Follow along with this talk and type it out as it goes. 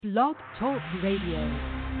Blog Talk Radio.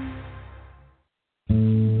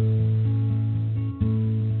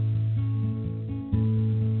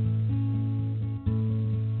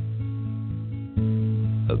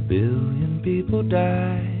 A billion people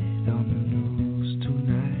died on the news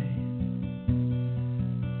tonight,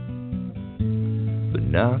 but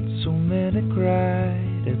not so many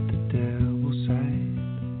cried at the devil's side.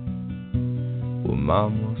 Well,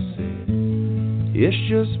 Mama said, it's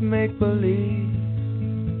just make-believe.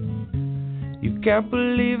 You can't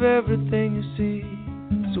believe everything you see,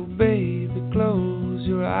 so baby, close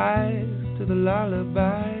your eyes to the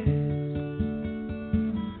lullabies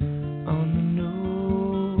on the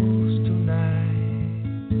news tonight.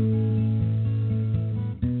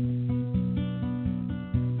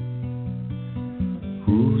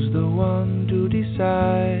 Who's the one to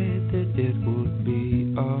decide that it would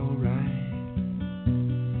be alright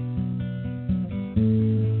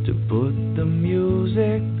to put the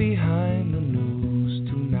music behind the news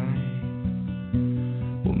tonight?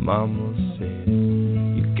 Well, Mama said,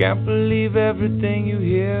 you can't believe everything you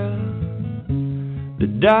hear. The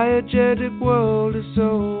diegetic world is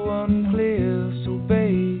so unclear, so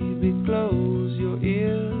baby, close your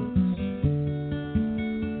ears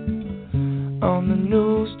on the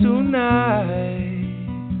news tonight,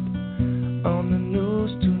 on the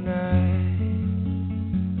news tonight.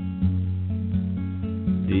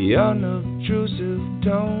 The unobtrusive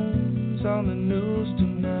tones on the news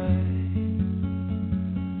tonight.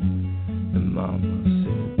 And Mama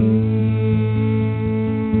said,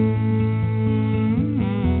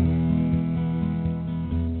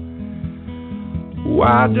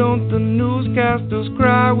 why don't the newscasters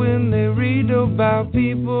cry when they read about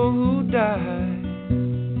people who die?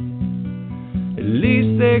 At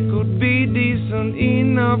least they could be decent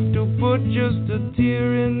enough to put just a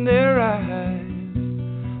tear in their eyes.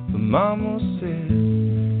 But Mama said,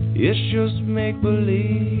 it's just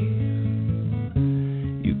make-believe.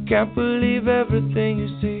 You can't believe everything you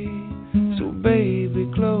see, so baby,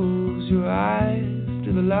 close your eyes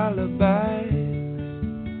to the lullabies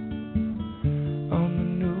on the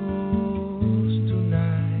news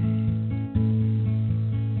tonight.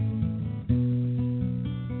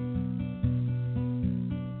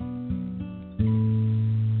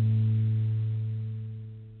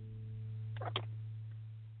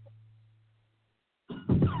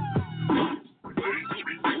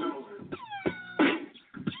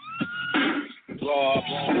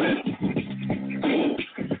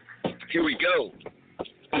 Here we go.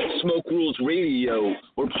 Smoke Rules Radio.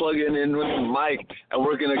 We're plugging in with the mic, and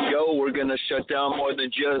we're going to go. We're going to shut down more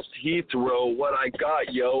than just Heathrow. What I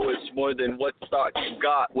got, yo, it's more than what thought you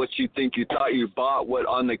got. What you think you thought you bought. What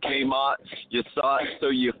on the Kmart you saw it, so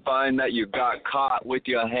you find that you got caught with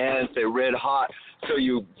your hands, they red hot. So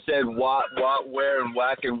you said what, where, and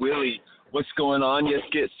whack and willy. What's going on?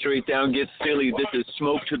 Just get straight down, get silly. This is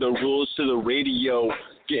Smoke to the Rules to the radio.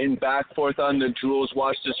 Getting back forth on the drools,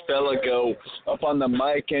 watch this fella go up on the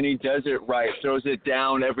mic, and he does it right. Throws it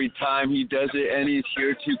down every time he does it, and he's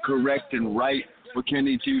here to correct and right. What can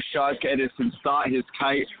he do? Shock Edison's thought his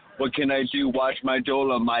kite. What can I do? Watch my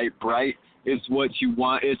Dolomite bright. It's what you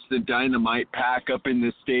want. It's the dynamite pack up in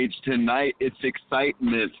the stage tonight. It's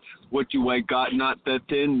excitement. What do I got? Not the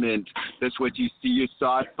Thin Mint. That's what you see, your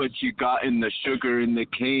sauce, but you got in the sugar in the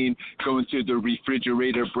cane. Going through the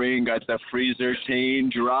refrigerator brain, got the freezer tane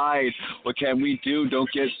dried. What can we do? Don't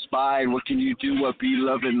get spied. What can you do? What be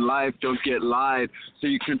loving life? Don't get lied. So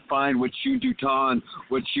you can find what you do ton,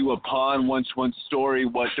 what you upon. Once one story,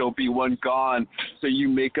 what don't be one gone. So you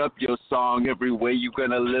make up your song every way you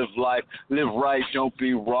gonna live life. Live right, don't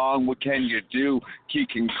be wrong. What can you do?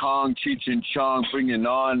 Keek and Kong, Cheech and Chong, bringing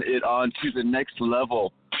on to the next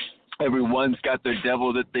level. Everyone's got their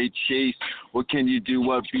devil that they chase. What can you do?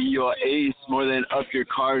 What be your ace? More than up your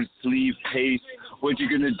card sleeve pace. What you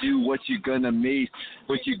gonna do? What you gonna mace?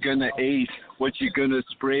 What you gonna ace? What you gonna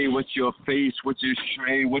spray? What's your face? What's your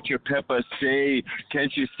tray? What your pepper say?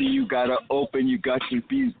 Can't you see you gotta open? You got your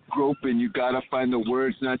feet groping. You gotta find the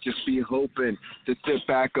words, not just be hoping. To sit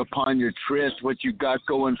back upon your tryst. What you got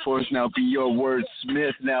going for us now? Be your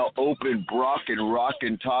wordsmith. Now open, brockin',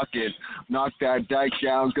 rockin', talking. Knock that dyke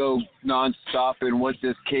down, go non-stop. And what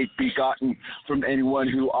this cake be gotten from anyone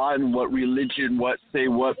who oughtn't? What religion? What say?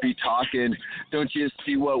 What be talking? Don't you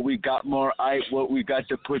see what we got more? What we got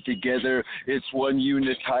to put together It's one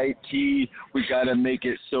unit tight T. We gotta make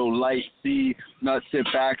it so light C. Not sit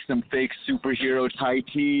back some fake superhero tight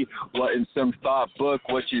T. What in some thought book?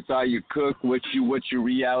 What you thought you cook? What your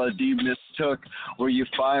reality mistook? Where you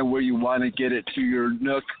find where you wanna get it to your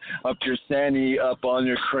nook. Up your sandy, up on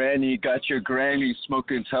your cranny. Got your granny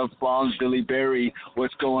smoking tough bongs, Billy Berry.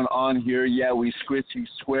 What's going on here? Yeah, we squishy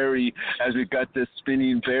squarey as we got this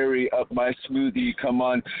spinning berry up my smoothie. Come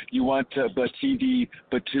on, you want to but TD,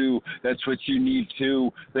 but two. That's what you need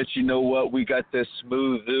to. Let you know what we got this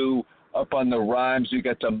smooth ooh. Up on the rhymes, we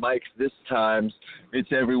got the mics this time. It's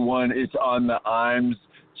everyone, it's on the IMs.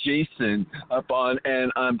 Jason, up on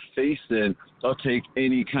and I'm facing. I'll take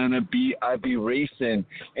any kind of beat, I be racing.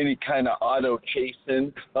 Any kind of auto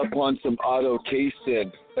chasing, up on some auto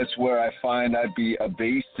casing. That's where I find I'd be a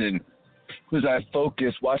basin. Cause I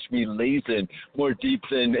focus, watch me lazing, more deep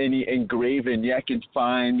than any engraving. Yeah, I can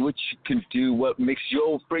find what you can do, what makes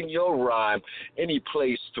you bring your rhyme. Any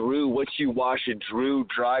place through what you wash and drew,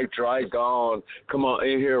 dry, gone. Come on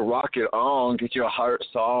in here, rock it on, get your heart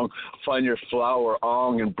song, find your flower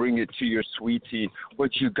on and bring it to your sweetie.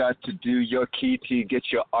 What you got to do, your kitty, get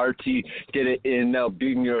your arty, get it in now,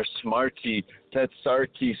 being your smarty. That's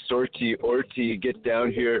sarty, sorty, orty, get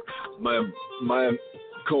down here, my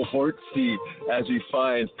cohortsy as we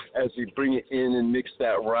bring it in and mix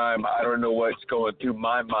that rhyme. I don't know what's going through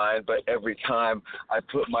my mind, but every time I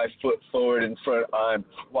put my foot forward in front, I'm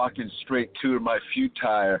walking straight to my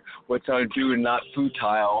futile. What's I'm doing not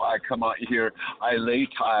futile. I come out here, I lay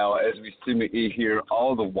tile as we simulate here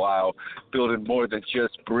all the while, building more than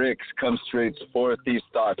just bricks. Come straight forth, these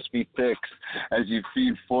thoughts be fixed as you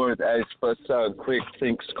feed forth as for sound quick,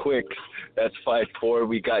 thinks quick. That's 5-4.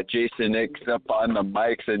 We got Jason X up on the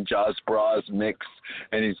mics and Jaws Bras mix,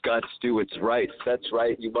 and he's got Stewart's rights. That's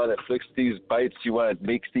right. You want to fix these bites. You want to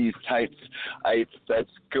mix these tights. That's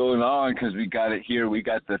going on because we got it here. We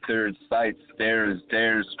got the third sites. There's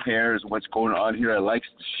pairs. What's going on here? I like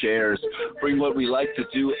the shares. Bring what we like to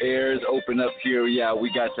do. Airs. Open up here. Yeah,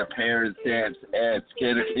 we got the pairs. Dance. Ants.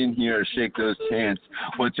 Get it in here. Shake those hands.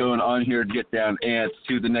 What's going on here? Get down ants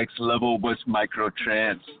to the next level. What's micro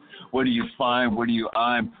trance? What do you find? Where do you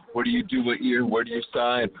I'm? Where do you do what ear? Where do you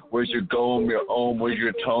sign? Where's your goam, your ohm? Where's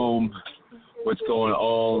your tome? What's going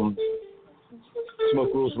on?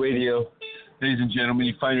 Smoke Rules Radio. Ladies and gentlemen,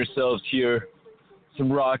 you find yourselves here.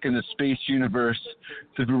 Some rock in the space universe.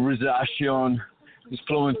 Civilization is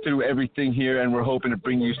flowing through everything here, and we're hoping to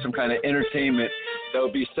bring you some kind of entertainment that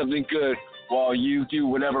will be something good while you do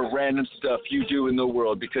whatever random stuff you do in the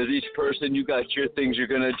world, because each person, you got your things you're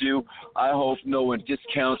going to do. I hope no one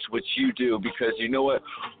discounts what you do, because you know what?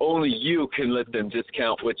 Only you can let them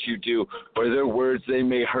discount what you do, or their words, they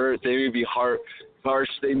may hurt, they may be harsh,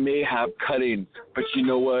 they may have cutting, but you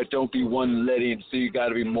know what? Don't be one letting, so you got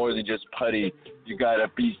to be more than just putty. You got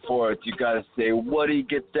to be forth. You got to say, what do you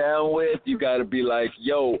get down with? You got to be like,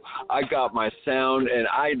 yo, I got my sound, and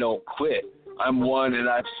I don't quit. I'm one and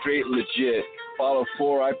I'm straight legit. Follow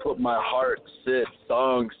 4, I put my heart, sit,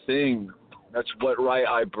 song, sing. That's what right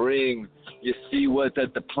I bring. You see what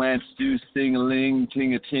that the plants do, sing-a-ling,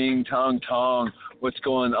 ting-a-ting, tong-tong. What's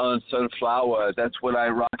going on, sunflower? That's what I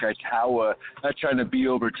rock, I tower. Not trying to be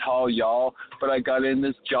over tall, y'all, but I got in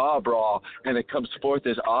this jaw brawl, and it comes forth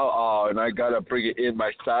as ah, and I gotta bring it in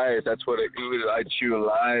my size. That's what I do, I chew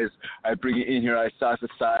lies. I bring it in here, I sauce the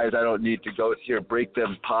size. I don't need to go here, break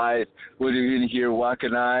them pies. What are you in here,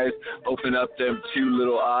 walking eyes? Open up them 2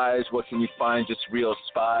 little eyes. What can you find? Just real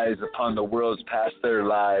spies upon the world's past their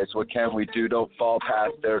lies. What can we do? Don't fall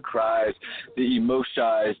past their cries. The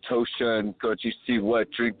emotions, Toshin, don't you see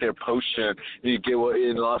what? Drink their potion. You get what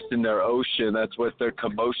in lost in their ocean. That's what their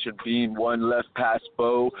commotion being. One left past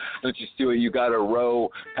bow. Don't you see what you got to row?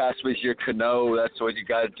 Pass with your canoe. That's what you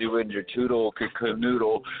got to do in your toodle,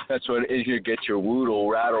 canoodle. That's what in here, get your woodle,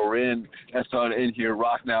 rattle in. That's on in here,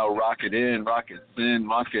 rock now, rock it in, rock it sin,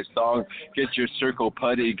 rock it song. Get your circle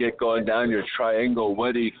putty, get going down your triangle,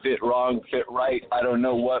 whatty, fit wrong, fit right. I don't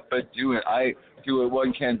know what, but do it. I do it,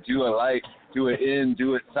 one can't do it like. Do it in,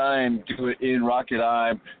 do it time, do it in, rocket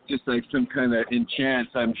I'm just like some kind of enchant.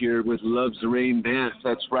 I'm here with love's rain dance.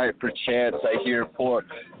 That's right, perchance I hear for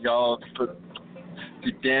y'all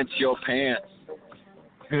to dance your pants.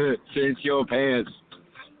 Dance your pants.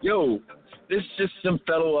 Yo, This is just some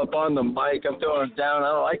fellow up on the mic. I'm throwing it down. I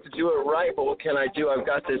don't like to do it right, but what can I do? I've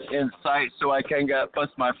got this insight so I can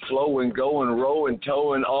bust my flow and go and roll and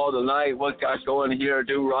towing all the night. What got going here?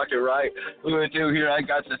 Do rock it right. What do I do here? I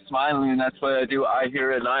got the smiling. That's what I do. I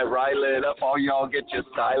hear it and I rile it up. All y'all get your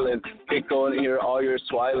silent. Get going here. All your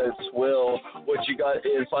swilent swill. What you got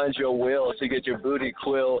is find your will to get your booty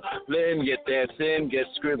quill. Then get dancing. Get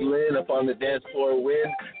scribbling up on the dance floor. Win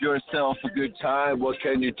yourself a good time. What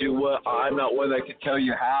can you do? What I'm not one that can tell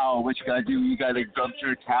you how. What you gotta do, you gotta dump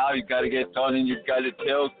your towel, you gotta get done and you gotta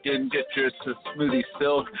tilt and get your smoothie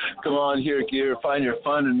silk. Come on here, gear, find your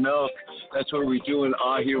fun and milk. That's what we're doing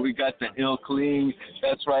on here. We got the hill clean.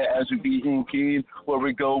 That's right, as we be inking, where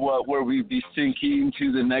we go, where we be sinking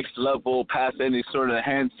to the next level, past any sort of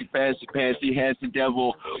fancy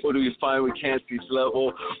devil. What do we find? We can't see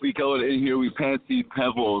level. We go in here, we pants these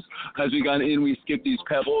pebbles. As we got in, we skip these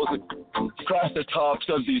pebbles and cross the tops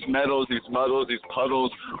of these metals, these muddles, these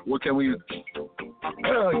puddles. What can we do?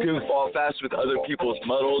 Fall fast with other people's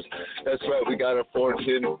muddles. That's right, we got a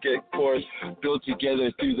fortune, get forth, build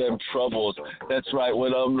together through them troubles. That's right,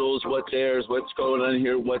 what rules, what theirs, what's going on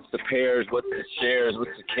here, what's the pairs, what's the shares,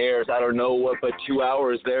 what's the cares, I don't know what, but 2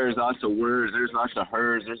 hours, there's lots of words, there's lots of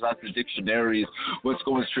hers, there's lots of dictionaries, what's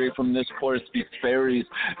going straight from this course speaks fairies,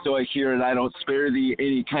 so I hear and I don't spare thee,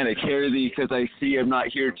 any kind of care thee, because I see I'm not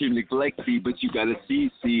here to neglect thee, but you gotta see,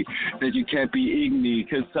 that you can't be igny,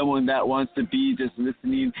 because someone that wants to be just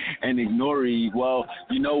listening and ignoring, well,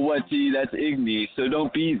 you know what, thee, that's igny, so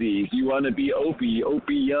don't be thee. You want to be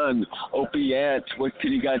opium, opiate, what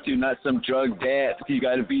can you got to, not some drug that, you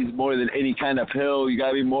got to be more than any kind of pill, you got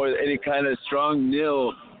to be more than any kind of strong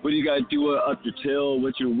nil. What do you got to do up your till?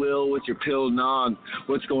 What's your will? What's your pill non?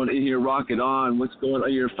 What's going in here? Rock it on. What's going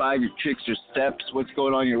on your five, your tricks, your steps? What's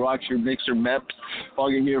going on your rocks, your mix, your meps?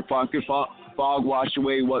 Fog in here, fog wash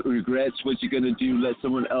away what regrets. What you gonna do? Let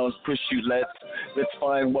someone else push you. Let's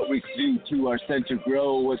find what we can do to our center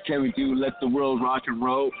grow. What can we do? Let the world rock and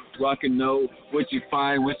roll, rock and know what you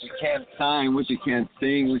find, what you can't sign, what you can't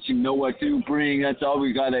sing, what you know what to bring. That's all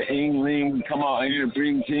we gotta ingling. Come on here,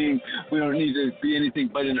 bring team. We don't need to be anything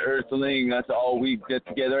but an earthling. That's all we get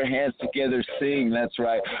together, hands together, sing. That's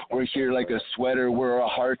right. We're here like a sweater. We're a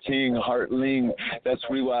heartling. That's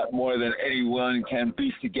we want more than anyone can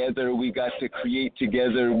be together. We got to create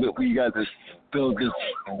together. We got to build this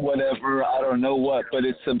whatever, I don't know what, but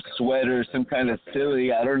it's some sweater, some kind of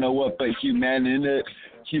silly, I don't know what, but humanity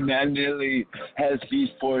has these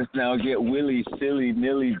forth now. Get willy, silly,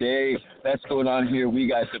 nilly day. That's going on here. We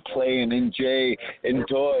got to play and enjoy.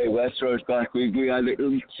 Westeros Black. We got to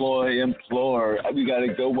implore. We got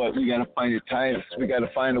to go what? We got to find the times. We got to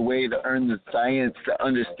find a way to earn the science, to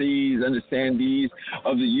understand these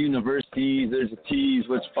of the universities. There's a tease.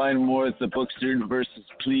 Let's find more at the bookstore versus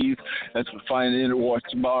please. That's what find in or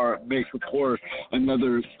tomorrow. Make report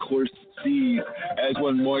another course. Sees as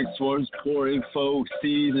one more swarms pour info,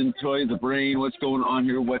 sees and toy the brain. What's going on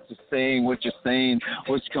here? What's it saying? What you're saying?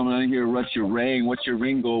 What's coming on here? What's your ring? What's your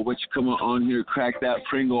ringle? What's coming on here? Crack that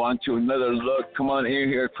Pringle onto another look. Come on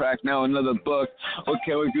here, crack now another book. What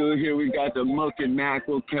can we do here? We got the muck and mac.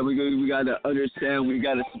 What can we do? We got to understand. We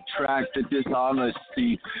got to subtract the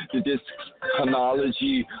dishonesty, the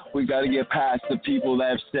dishonology. We got to get past the people that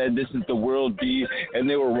have said this is the world be, and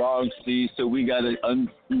they were wrong, see. So we got to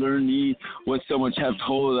unlearn what so much have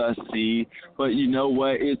told us, see. But you know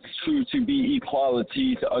what? It's true to be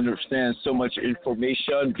equality, to understand so much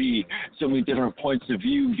information, be so many different points of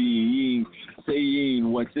view, being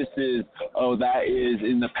saying what this is, oh, that is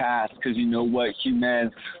in the past, because you know what,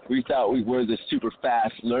 humans, we thought we were the super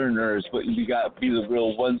fast learners, but we got to be the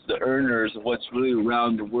real ones, the earners of what's really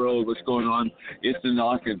around the world, what's going on. It's the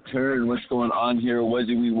knock and turn, what's going on here, what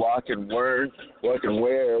do we walk and learn, walk and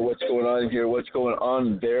wear, what's going on here, what's going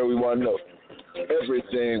on there, we want to know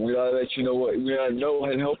everything. We gotta let you know what we gotta know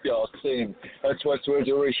and help y'all sing. That's what's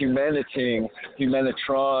we're humanitron.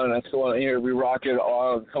 That's the one here. We rock it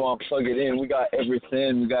on. Come on, plug it in. We got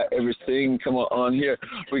everything. We got everything. Come on here.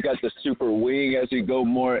 We got the super wing as we go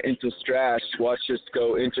more into strash. Watch us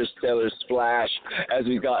go interstellar splash as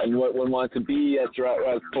we got in what one wants to be. That's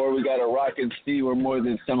right before we got a rock and see. We're more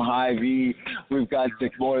than some high V. We've got the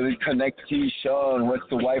more than connectivity. What's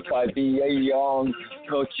the Wi-Fi be? Hey, young.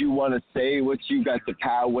 What you want to say? What you got the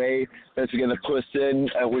power that's gonna push in,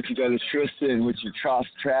 what you got to tryst in, what you tron.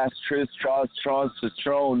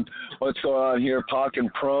 What's going on here? Pock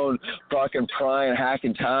and prone, prock and prying, hack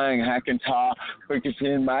and tying, hack and taw, freaking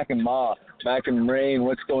pin, mac and ma. Mac and Rain,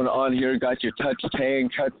 what's going on here? Got your touch tang,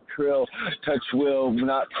 touch krill, touch will,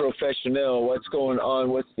 not professional. What's going on?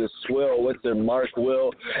 What's the swill? What's the mark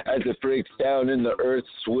will as it breaks down in the earth's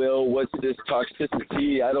will? What's this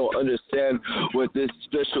toxicity? I don't understand what this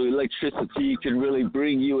special electricity can really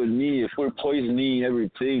bring you and me if we're poisoning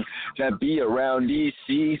everything that be around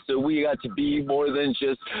DC. So we got to be more than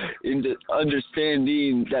just in the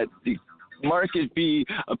understanding that the market be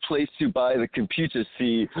a place to buy the computer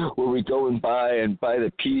see, where we go and buy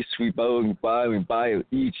the piece, we buy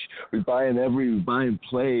each, we buy in every, we buy and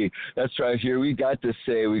play. That's right here. We got to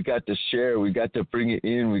say, we got to share, we got to bring it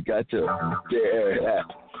in, we got to dare that.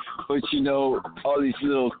 But you know, all these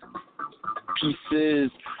little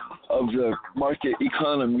pieces of the market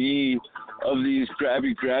economy, of these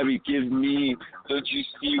grabby, give me. Don't you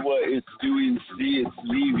see what it's doing? See, it's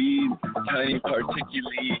leaving tiny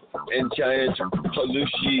particulae and giant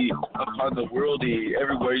pollution upon the worldy.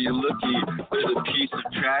 Everywhere you looky, there's a piece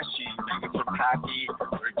of trashy, maybe from Packy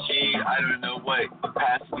or G. I don't know what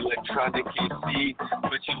past electronic you see,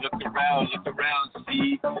 but you look around,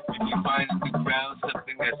 see. If you find in the ground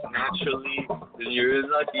something that's naturally, then you're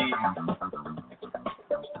lucky.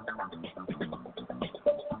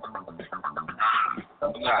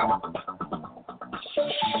 Nah.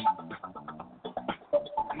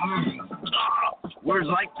 We're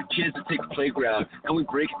like the kids that take a playground and we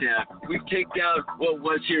break down. We take down what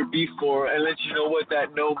was here before and let you know what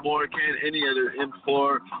that no more can any other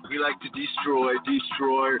implore. We like to destroy.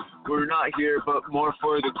 We're not here but more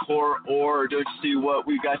for the core ore. Don't you see what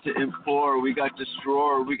we got to implore? We got to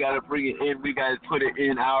destroy. We got to bring it in. We got to put it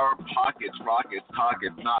in our pockets. Rockets,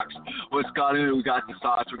 pockets, knocks. What's got in it? We got the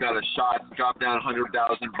sauce. We got a shot. Drop down 100,000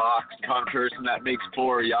 bucks upon a person that makes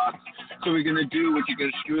 4 yachts. So we're going to do what you're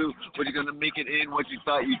going to screw, what you're going to make it in, what you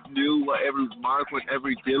thought you knew, what every mark, what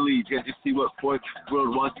every dilly. You just see what fourth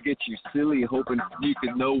world wants to get you silly, hoping you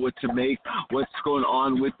can know what to make, what's going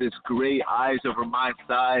on with this gray eyes over my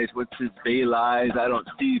size, what's his veil eyes, I don't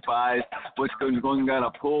see buys, what's going on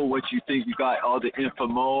a pull, what you think you got, all the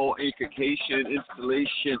infamo, inculcation,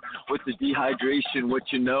 installation, what's the dehydration, what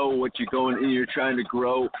you know, what you're going in, you're trying to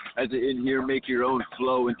grow, as it in here, make your own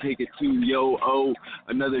flow and take it to yo-oh,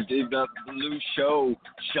 another dig up blue show.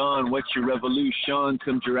 Sean, what's your revolution?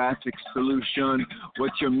 Some Jurassic solution.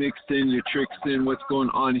 What you're mixing, your tricks in. What's going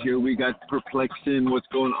on here? We got perplexing. What's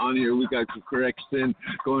going on here? We got correction.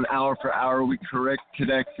 Going hour for hour, we correct,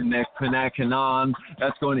 connect, on.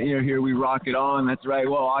 That's going here. We rock it on. That's right.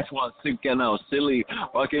 Well, I just want to sink in now, silly.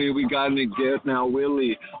 Okay, we got to get now,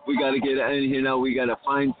 Willie. We got to get in here now. We got to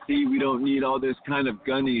find C. We don't need all this kind of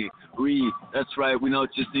gunny. That's right. We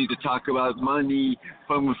don't just need to talk about money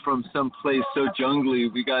from some place so jungly.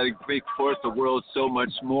 We got to break forth the world so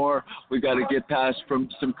much more. We got to get past from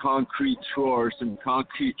some concrete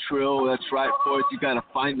trill. That's right, forth. You got to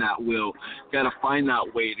find that will. You got to find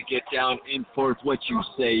that way to get down in forth what you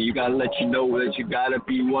say. You got to let you know that you got to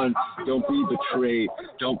be one. Don't be betrayed.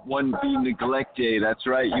 Don't one be neglected. That's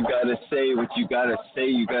right. You got to say what you got to say.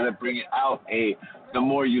 You got to bring it out, The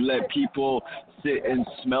more you let people sit and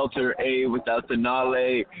smelter without the nale,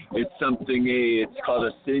 it's something it's called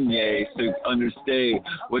a sinye. So understand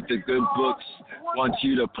what the good books want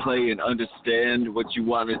you to play and understand what you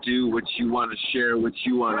want to do, what you want to share, what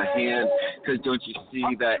you want to hand. Because don't you see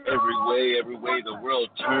that every way the world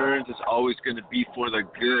turns, it's always going to be for the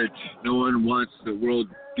good. No one wants the world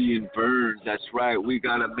being burned. That's right. We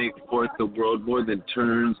got to make forth the world more than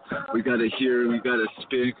turns. We got to hear, we got to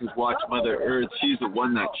spin, because watch Mother Earth. She's the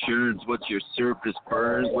one that churns. What your surface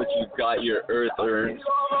burns, what you got your earth earns.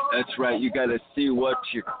 That's right. You got to see what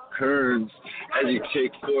your kerns as you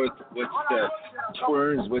take forth what's the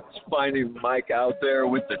twirls, what's finding Mike out there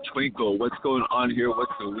with the twinkle. What's going on here?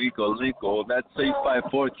 What's the winkle? That's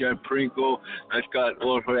 854 yard Prinkle. That's got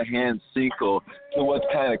all her hands sinkle. So what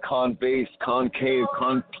kind of concave,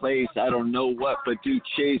 place, I don't know what, but do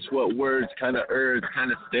chase what words, kind of earth,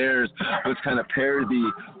 kind of stairs, what's kind of pair thee,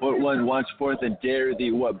 what one wants forth and dare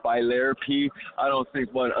thee, what bilarity, I don't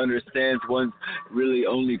think one understands, one really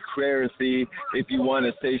only prayer thee, if you want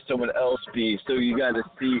to say someone else be, so you got to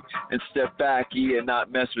see and step back and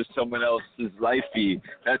not mess with someone else's lifey.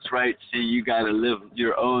 That's right, see, you got to live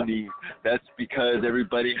your own. That's because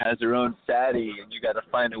everybody has their own saddy, and you got to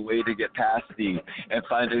find a way to get past thee, and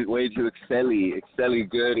find a way to excelly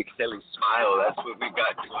good, excelly smile. That's what we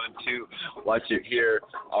got going too. Watch it here.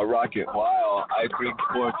 I'll rock it while I bring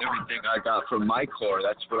forth everything I got from my core.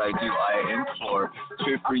 That's what I do. I implore.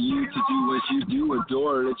 Straight for you to do what you do,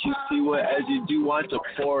 adore. Let you see what as you do want to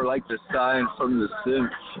pour, like the sign from the sim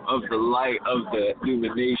of the light, of the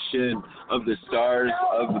illumination, of the stars,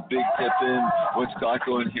 of the big tipping. What's got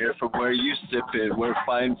going here from where are you sipping? We're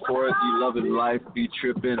fine for it. You loving life, be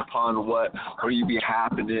tripping upon what? Or you be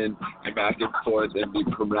happening and back and forth and be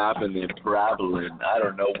rapping and paraboling. I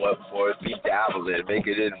don't know what fourth, be dabbling. Make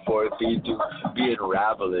it in fourth, be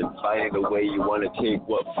unraveling. Finding a way you want to take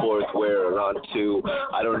what fourth, where, and on to.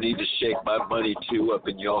 I don't need to shake my money too up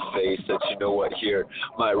in your face. That you know what here,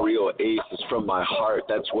 my real ace is from my heart.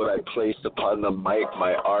 That's what I place upon the mic,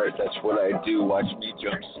 my art. That's what I do. Watch me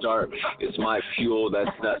jumpstart. It's my fuel. That's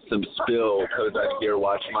not some spill. Cause I'm here.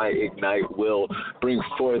 Watch my ignite will bring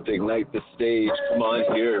forth, ignite the stage. Come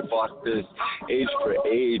on here. Walk this age for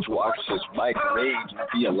age. Watch this mic rage and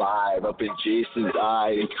be alive up in Jason's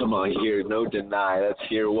eye. And come on here. No deny. Let's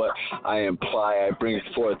hear what I imply. I bring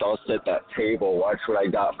forth. I'll set that table. Watch what I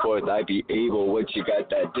got forth. I be able. What you got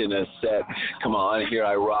that dinner set. Come on here.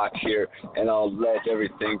 I rock here. And I'll let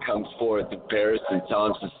everything come forth. Comparison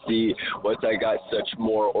times to see what I got such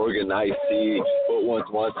more organized. See what one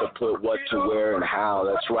wants to put what to where and how.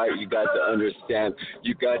 That's right. You got to understand.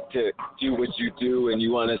 You got to do what you do, and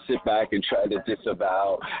you want to sit back and try to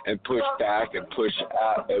disavow and push back and push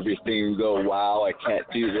out everything and go, wow, I can't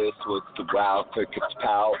do this. What's the wow? Click it's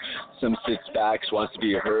pow. Some sits back, wants to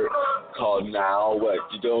be hurt. Called now. What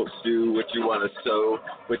you don't do, what you want to sow,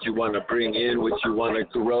 what you want to bring in, what you want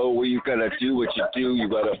to grow. Well, you got to do what you do. You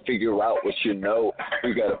got to figure out what you know.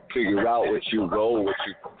 You got to figure out what you roll, what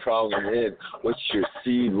you're crawling in, what's your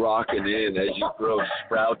seed rocking in as you grow,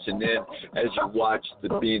 sprouting in, as you watch the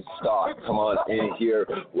beanstalk. Come on in here,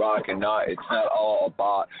 rocking not. It's not all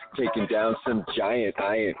about taking down some giant.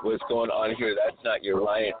 I ain't. What's going on here? That's not your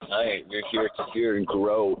lion. I ain't. You're here to hear and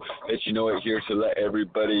grow. That you know it, here to let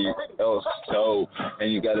everybody else know.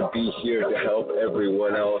 And you got to be here to help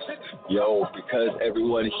everyone else. Yo, because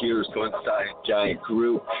everyone here is going inside a giant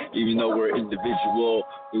group. Even though we're individual,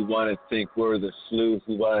 we want to think we're the sleuth.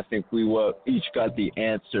 We want to think we each got the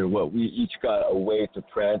answer. We each got a way to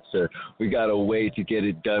prancer. We got a way to get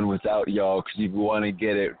it done without y'all. Because if we want to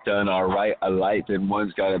get it done alright, then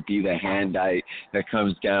one's got to be the hand-ite that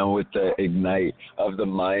comes down with the ignite of the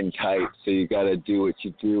mind type. So you got to do what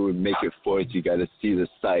you do and make it forth. You got to see the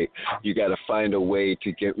sight. You got to find a way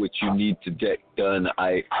to get what you need to get done.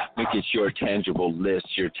 I make it your tangible list,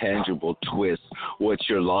 your tangible twist. What's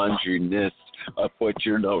your laundry list? Up what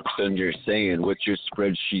your notes and you're saying, what's your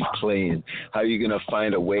spreadsheet playing, how you going to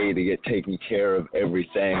find a way to get taken care of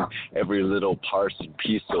everything, every little parts and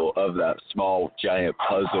piece of that small giant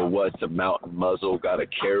puzzle. What's a mountain muzzle got to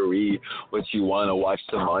carry, what you want to watch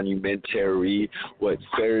the monumentary, what's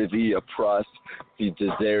fairly a pros, the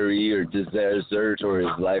dessert or dessert, or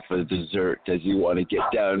is life a dessert? As you want to get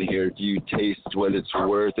down here, do you taste what it's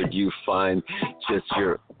worth, or do you find just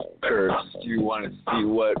your curse? Do you want to see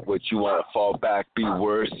what you want to fall back, be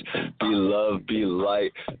worse, be love, be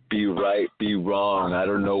light, be right, be wrong? I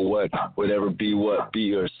don't know whatever be what, be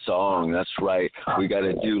your song. That's right. We got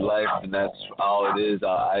to do life, and that's all it is.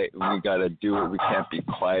 We got to do it. We can't be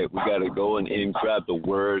quiet. We got to go and grab the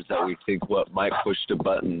words that we think what might push the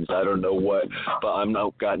buttons. I don't know what, but I'm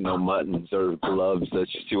not got no muttons or gloves.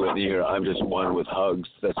 That's just what here. I'm just one with hugs.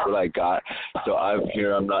 That's what I got. So I'm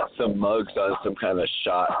here. I'm not some mugs on some kind of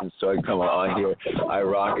shot. And so I come on here. I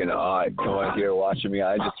rock and I come on here watching me.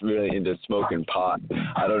 I just really into smoking pot.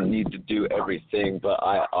 I don't need to do everything, but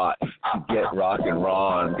I ought to get rock and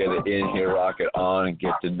raw and get it in here, rock it on, and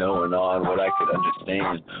get to knowing on what I could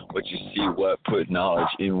understand. What you see, what put knowledge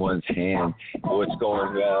in one's hand. What's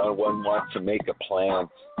going on? One wants to make a plan.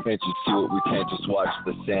 Can't you see what we can't just watch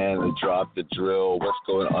the sand and drop the drill? What's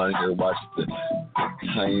going on here? Watch the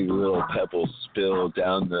tiny little pebbles spill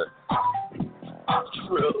down the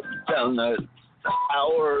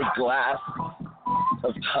hourglass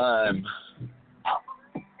of time.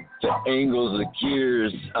 The angles, the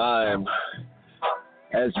gears,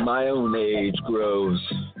 as my own age grows,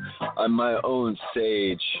 I'm my own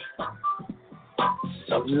sage.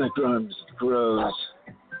 Something that grows.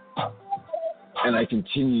 And I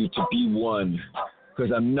continue to be one,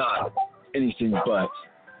 because I'm not anything but.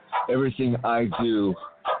 Everything I do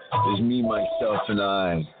is me, myself, and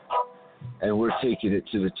I. And we're taking it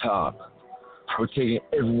to the top. We're taking it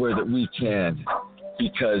everywhere that we can,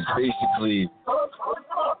 because basically,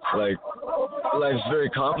 like, life's very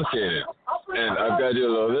complicated. And I've got to do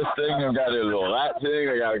a little this thing, I've got to do a little that thing,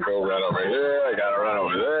 I got to go run over here, I got to run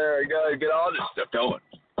over there, I got to get all this stuff going.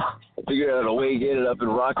 Figure out a way to get it up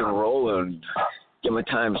and rock and roll and get my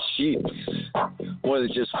time sheets. More than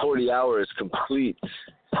just 40 hours complete.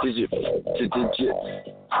 Digit to digit.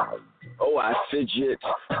 Oh, I fidget.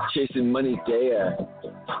 Chasing money daya.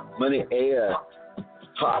 Money aya.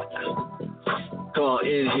 Fuck. Come on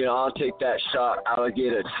in here, I'll take that shot.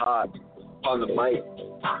 Alligator top. on the mic.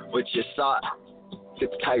 What you sought,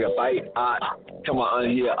 get the tiger bite. Come on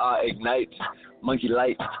here, ignite. Monkey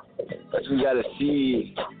light, that's what we gotta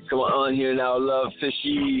see. Come on here now, love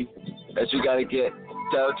fishy. That's what we gotta get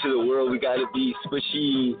down to the world. We gotta be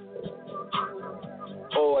squishy.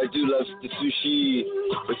 Oh, I do love the sushi,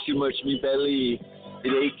 but too much me belly,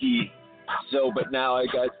 it achy. So, but now I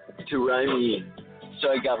got to rhymey. So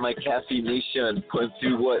I got my caffeination, putting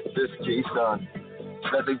through what this tastes on.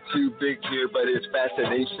 Nothing too big here, but it's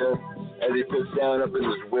fascination. As he puts down up in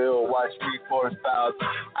his will, watch me for about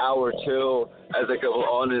hour till as I go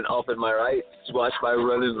on and off in my rights. Watch my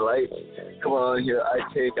running lights. Come on here,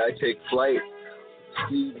 I take flight.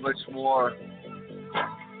 See much more.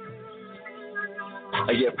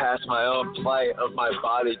 I get past my own plight of my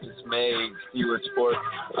body dismaying. See what's forth.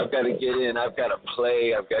 I've got to get in. I've got to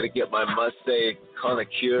play. I've got to get my Mustang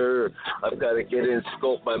connoisseur. I've got to get in,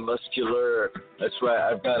 sculpt my muscular. That's right.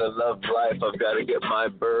 I've got to love life. I've got to get my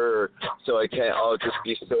burr. So I can't all just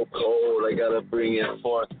be so cold. I got to bring it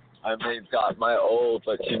forth. I may have got my old,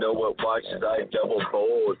 but you know what? Watch as I double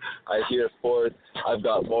bold. I hear forth. I've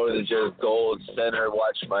got more than just gold. Center,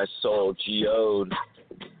 watch my soul geode.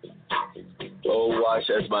 Oh, watch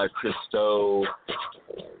as my Christo.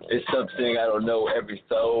 It's something I don't know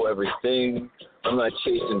everything. I'm not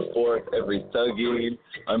chasing forth every thugging.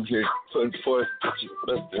 I'm here putting forth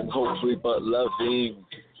nothing, hopefully but loving.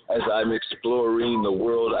 As I'm exploring the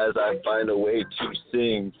world, as I find a way to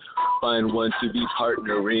sing, find one to be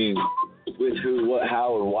partnering with who, what,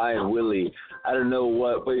 how, and why, and Willie. I don't know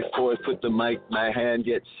what way forth put the mic, my hand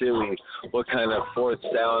gets silly. What kind of fourth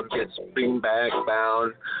sound gets bring back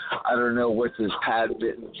bound? I don't know what's this pad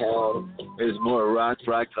bitten count. There's more rock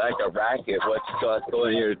like a racket. What's got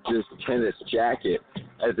going here? Just tennis jacket.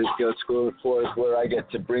 As it goes going forth where I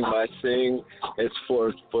get to bring my sing, it's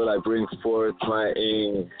forth what I bring forth my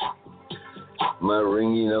ing. My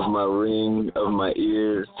ringing of my ring of my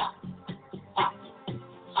ears.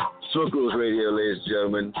 Smoke Rules Radio, ladies and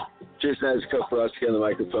gentlemen. Jason has a couple for us on the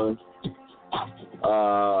microphone.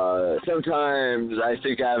 Sometimes I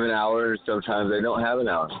think I have an hour, sometimes I don't have an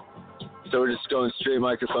hour. So we're just going straight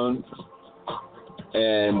microphone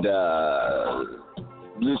and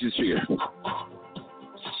Bluetooth speaker.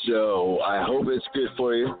 So I hope it's good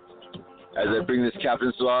for you as I bring this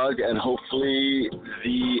captain's log, and hopefully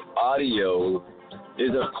the audio is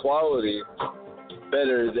of quality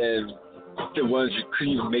better than the ones you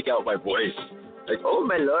couldn't even make out my voice. Like, oh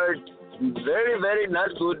my lord, very, very not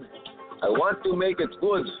good. I want to make it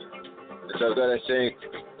good. So I've got to thank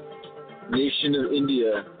Nation of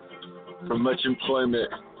India for much employment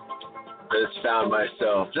that has found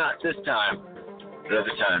myself. Not this time, but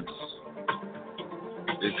other times.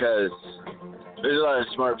 Because there's a lot of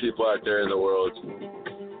smart people out there in the world.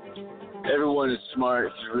 Everyone is smart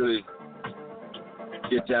if you really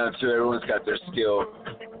get down to it. Everyone's got their skill.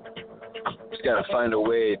 Just got to find a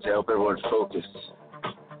way to help everyone focus.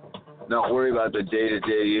 Not worry about the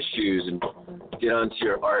day-to-day issues and get onto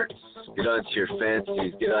your arts, get onto your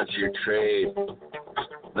fancies, get onto your trade.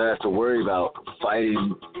 Not have to worry about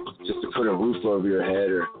fighting just to put a roof over your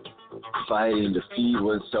head or fighting to feed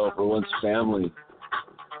oneself or one's family.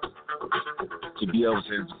 To be able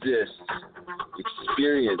to exist,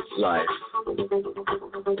 experience life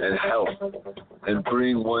and health and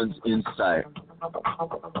bring one's insight.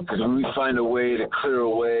 Because when we find a way to clear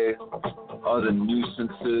away all the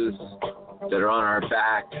nuisances that are on our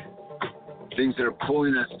back, things that are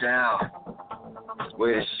pulling us down,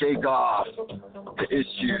 way to shake off the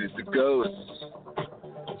issues, the ghosts,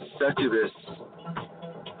 succubus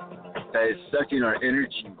that is sucking our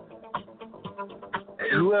energy.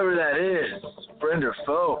 And whoever that is, friend or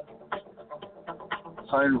foe,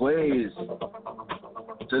 find ways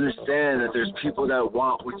to understand that there's people that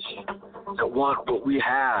want what we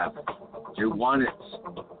have. They want it.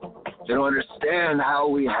 They don't understand how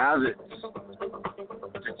we have it.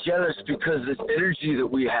 They're jealous because this energy that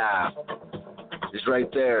we have is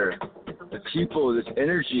right there. The people, this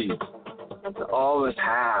energy that all of us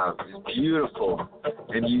have is beautiful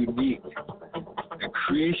and unique. And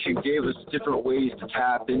creation gave us different ways to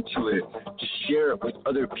tap into it, to share it with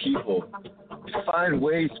other people, to find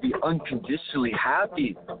ways to be unconditionally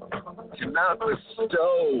happy, to not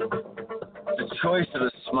bestow the choice of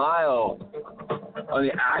a smile on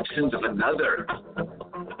the actions of another,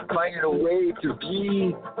 finding a way to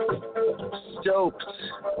be stoked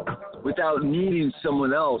without needing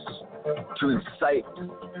someone else to incite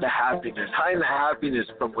the happiness, hiding the happiness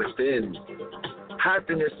from within.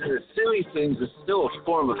 Happiness in the silly things is still a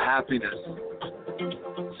form of happiness.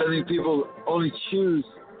 So many people only choose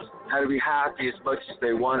how to be happy as much as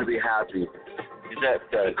they want to be happy.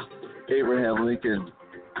 That does. Abraham Lincoln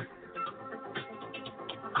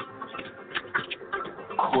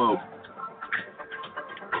quote,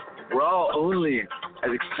 we're all only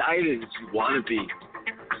as excited as you want to be.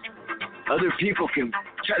 Other people can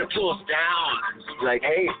try to pull us down. It's like,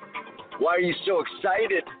 hey, why are you so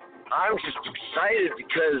excited? I'm just excited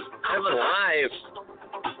because I'm alive.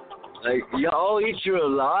 Like, y'all each are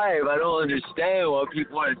alive. I don't understand why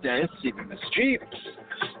people are dancing in the streets.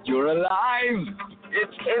 You're alive.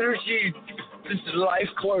 It's energy. This life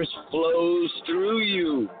force flows through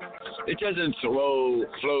you. It doesn't flow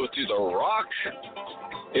through the rock.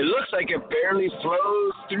 It looks like it barely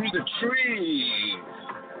flows through the tree.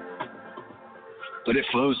 But it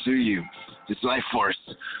flows through you. This life force.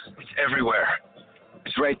 It's everywhere.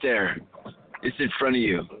 It's right there. It's in front of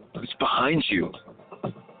you. It's behind you.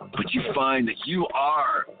 But you find that you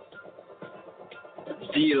are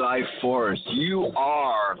the life force. You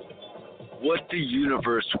are what the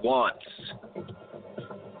universe wants.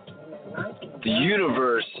 The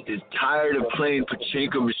universe is tired of playing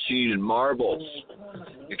pachinko machine and marbles.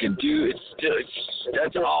 It can do,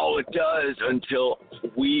 that's all it does until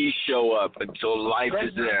we show up, until life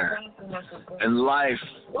is there. And life,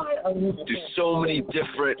 through so many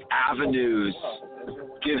different avenues,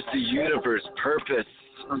 gives the universe purpose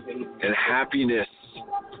and happiness.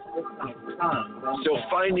 So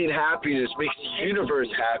finding happiness makes the universe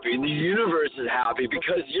happy, and the universe is happy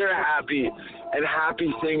because you're happy, and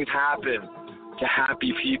happy things happen to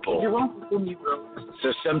happy people.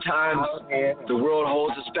 So sometimes the world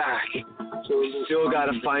holds us back. We still got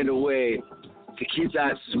to find a way to keep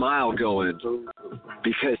that smile going,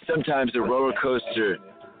 because sometimes the roller coaster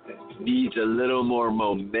needs a little more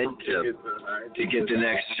momentum to get the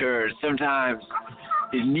next turn. Sometimes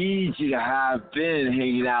it needs you to have been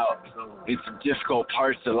hanging out in some difficult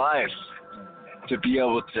parts of life to be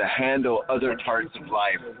able to handle other parts of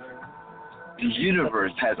life. The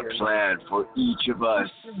universe has a plan for each of us.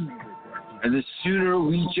 And the sooner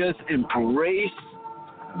we just embrace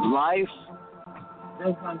life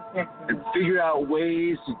and figure out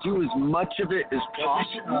ways to do as much of it as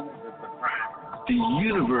possible, the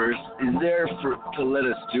universe is there to let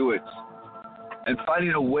us do it. And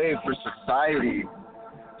finding a way for society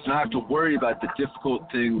to not have to worry about the difficult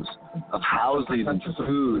things of housing and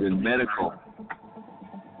food and medical.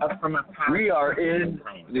 We are in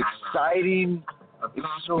an exciting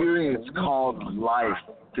experience called life.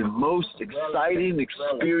 The most exciting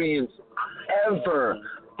experience ever.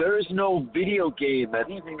 There is no video game that's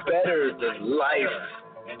better than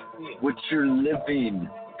life, which you're living.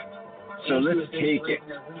 So let's take it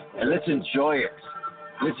and let's enjoy it.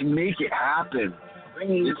 Let's make it happen.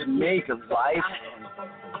 Let's make a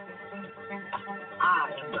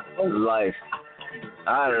life.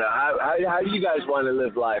 I don't know. How do you guys want to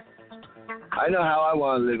live life? I know how I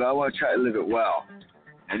want to live. I want to try to live it well.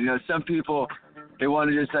 And some people, they want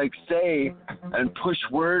to just say and push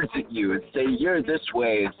words at you and say you're this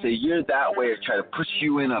way and say you're that way and try to push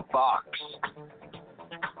you in a box.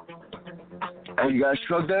 And you gotta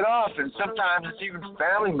shrug that off. And sometimes it's even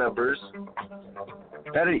family members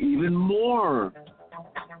that are even more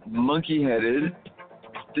monkey-headed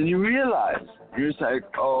than you realize. You're just like,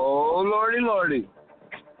 oh, lordy.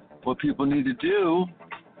 What people need to do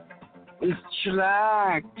is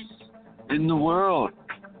chillax in the world.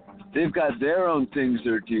 They've got their own things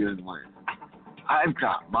they're dealing with. I've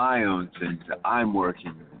got my own things that I'm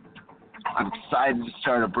working with. I'm excited to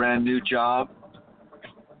start a brand new job.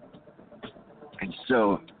 And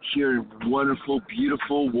so here in wonderful,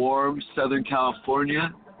 beautiful, warm Southern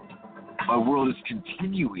California, my world is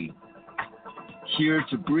continuing here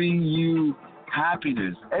to bring you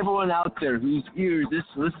happiness. Everyone out there whose ear this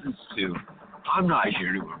listens to, I'm not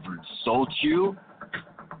here to ever insult you.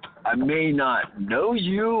 I may not know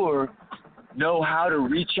you or know how to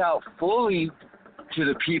reach out fully to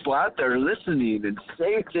the people out there listening and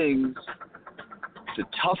say things to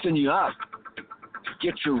toughen you up, to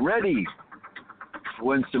get you ready for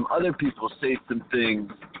when some other people say some things.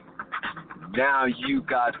 Now you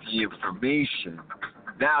got the information.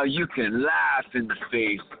 Now you can laugh in the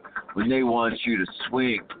face when they want you to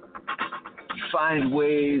swing. You find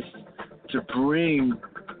ways to bring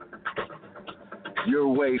your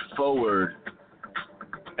way forward.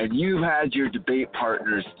 And you've had your debate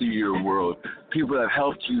partners through your world, people that have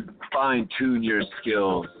helped you fine-tune your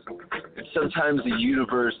skills. And sometimes the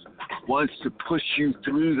universe wants to push you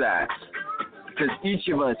through that, because each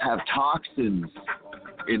of us have toxins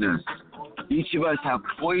in us. Each of us have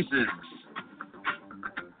poisons.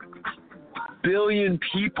 Billion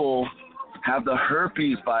people have the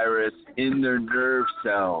herpes virus in their nerve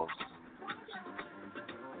cells.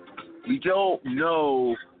 We don't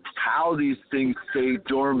know how these things stay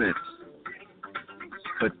dormant.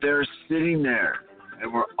 But they're sitting there,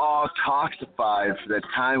 and we're all toxified for the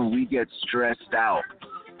time we get stressed out,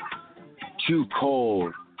 too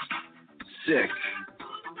cold, sick,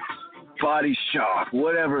 body shock,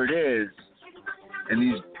 whatever it is, and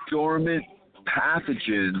these dormant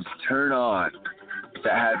pathogens turn on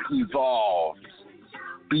that have evolved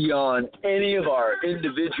beyond any of our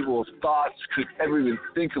individual thoughts could ever even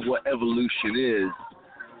think of what evolution is.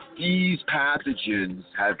 These pathogens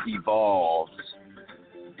have evolved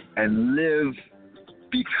and live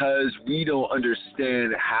because we don't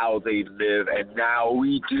understand how they live, and now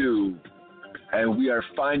we do. And we are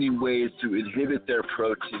finding ways to inhibit their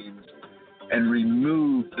proteins and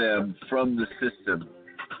remove them from the system.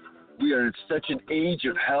 We are in such an age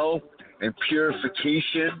of health and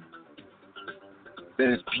purification that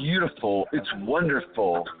it's beautiful, it's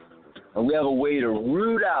wonderful, and we have a way to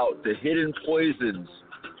root out the hidden poisons,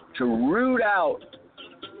 to root out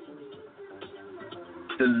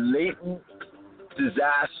the latent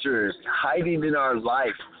disasters hiding in our life,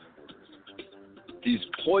 these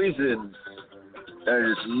poisons that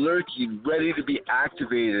are just lurking, ready to be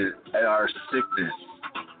activated at our sickness.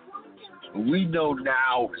 We know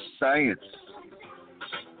now, science,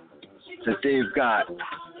 that they've got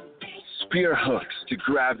spear hooks to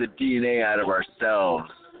grab the DNA out of our cells,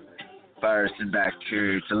 virus and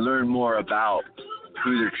bacteria, to learn more about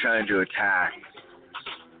who they're trying to attack.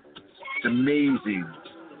 It's amazing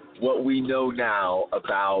what we know now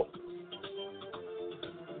about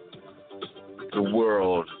the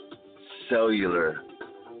world, cellular.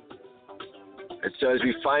 And so as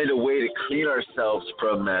we find a way to clean ourselves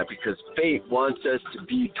from that, because fate wants us to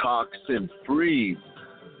be toxin-free,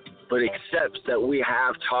 but accepts that we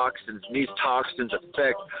have toxins, and these toxins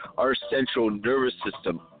affect our central nervous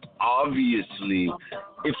system. Obviously,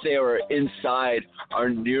 if they are inside our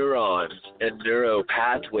neurons and neural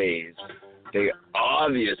pathways, they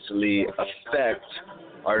obviously affect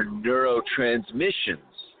our neurotransmissions.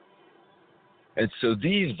 And so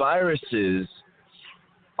these viruses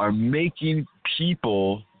are making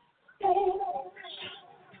people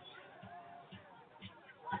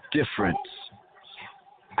different,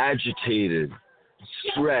 agitated,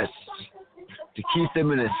 stressed, to keep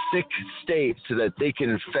them in a sick state so that they can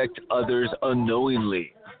infect others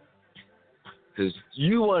unknowingly. Because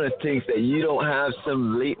you want to think that you don't have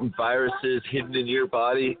some latent viruses hidden in your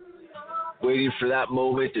body, waiting for that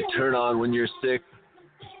moment to turn on when you're sick.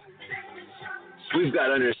 We've got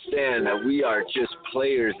to understand that we are just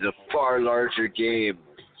players in a far larger game.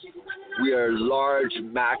 We are large,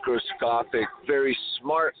 macroscopic, very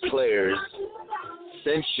smart players,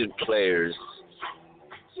 sentient players.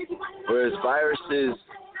 Whereas viruses,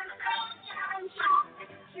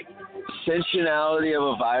 sentiality of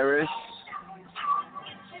a virus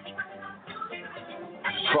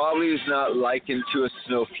probably is not likened to a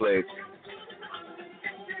snowflake.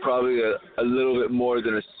 Probably a little bit more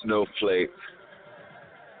than a snowflake.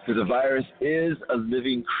 Because a virus is a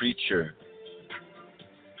living creature.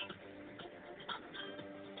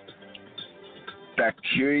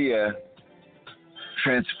 Bacteria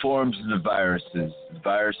transforms into viruses.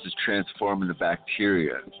 Viruses transform into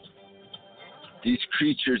bacteria. These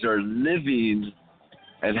creatures are living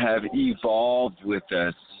and have evolved with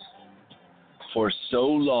us for so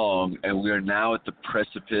long, and we are now at the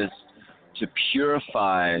precipice to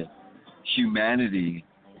purify humanity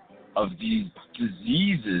of these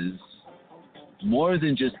diseases, more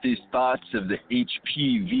than just these thoughts of the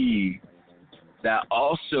HPV that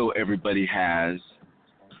also everybody has.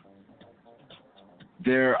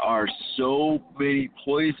 There are so many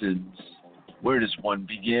poisons. Where does one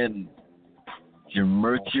begin? Your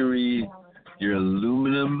mercury, your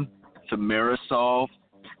aluminum, thimerosal.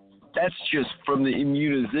 That's just from the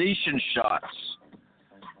immunization shots.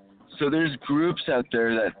 So there's groups out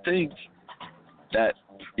there that think that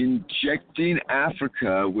injecting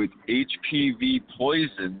Africa with HPV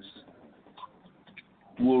poisons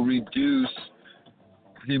will reduce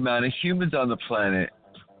the amount of humans on the planet.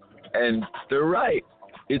 And they're right.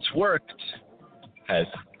 It's worked. Has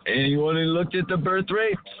anyone looked at the birth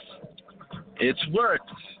rates? It's worked.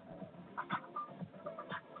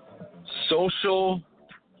 Social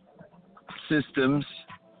systems,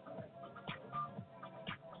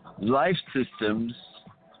 life systems,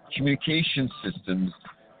 communication systems,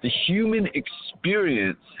 the human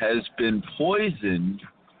experience has been poisoned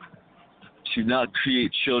to not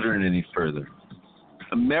create children any further.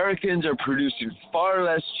 Americans are producing far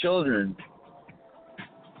less children.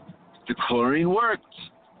 The chlorine worked.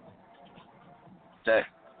 That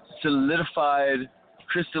solidified,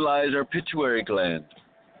 crystallized our pituitary gland.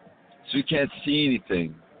 So we can't see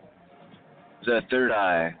anything. the third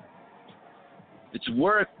eye. It's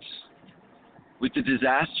worked with the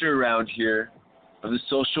disaster around here of the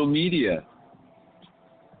social media.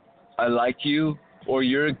 I like you or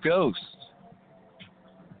you're a ghost.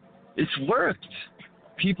 It's worked.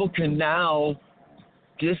 People can now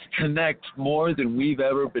disconnect more than we've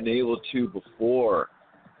ever been able to before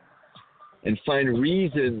and find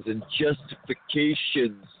reasons and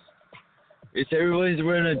justifications.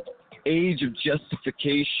 We're in an age of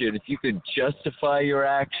justification. If you can justify your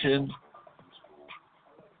action,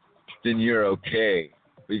 then you're okay.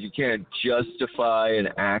 But if you can't justify an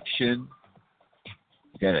action,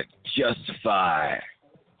 you gotta justify.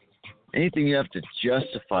 Anything you have to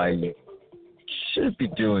justify, you shouldn't be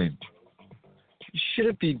doing. You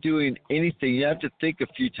shouldn't be doing anything. You have to think a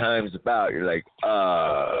few times about. You're like,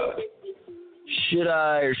 should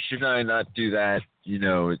I or should I not do that? You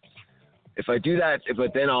know, if I do that,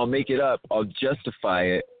 but then I'll make it up. I'll justify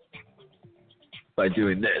it by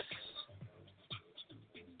doing this.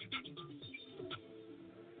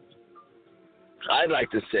 I'd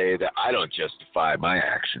like to say that I don't justify my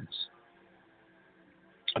actions.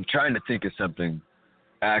 I'm trying to think of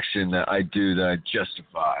action that I do that I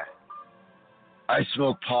justify. I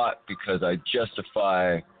smoke pot because I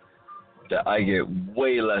justify that I get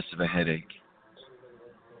way less of a headache.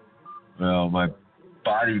 Well, my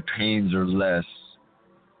body pains are less.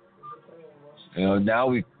 You know, now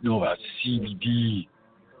we know about CBD.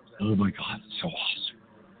 Oh my God, it's so awesome.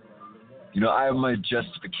 You know, I have my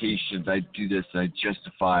justifications. I do this and I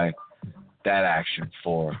justify that action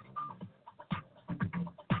for.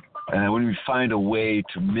 And when we find a way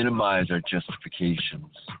to minimize our justifications,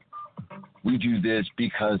 we do this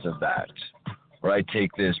because of that, or I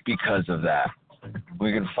take this because of that.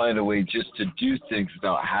 We can find a way just to do things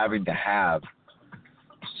without having to have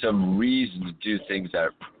some reason to do things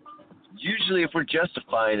that usually, if we're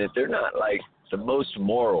justifying it, they're not like the most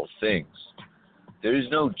moral things. There is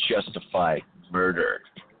no justified murder.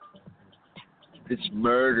 It's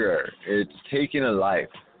murder. It's taking a life.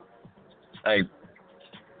 Like,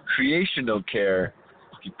 creation don't care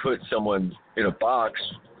if you put someone in a box,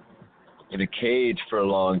 in a cage for a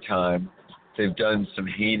long time. They've done some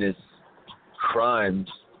heinous crimes,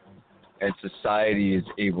 and society is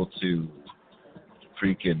able to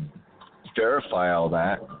freaking verify all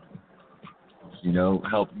that. You know,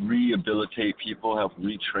 help rehabilitate people, help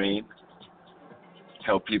retrain,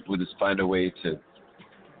 help people just find a way to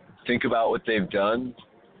think about what they've done.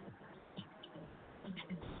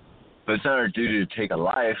 But it's not our duty to take a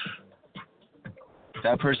life. If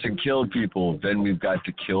that person killed people, then we've got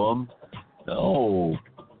to kill them. No.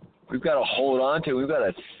 We've got to hold on to them. We've got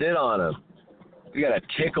to sit on them. We've got to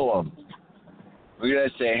tickle them. We've got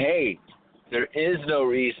to say, hey, there is no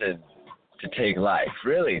reason to take life.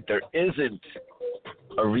 Really, there isn't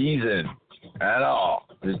a reason at all.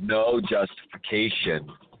 There's no justification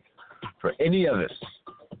for any of us.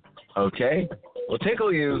 Okay? We'll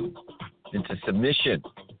tickle you into submission.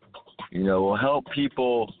 You know, we'll help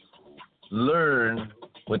people learn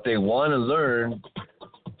what they want to learn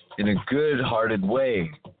in a good-hearted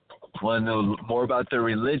way. Want to know more about their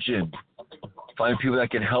religion. Find people that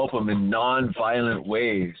can help them in non-violent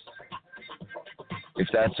ways, if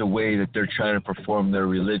that's a way that they're trying to perform their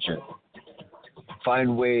religion.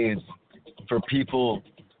 Find ways for people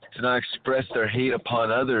to not express their hate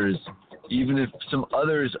upon others, even if some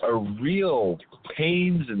others are real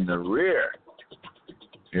pains in the rear.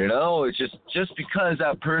 You know, it's just because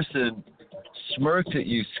that person smirked at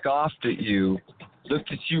you, scoffed at you,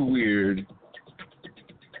 looked at you weird,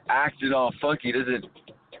 acted all funky, doesn't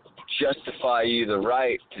justify you the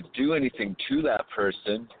right to do anything to that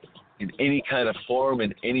person in any kind of form,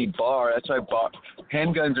 in any bar. That's why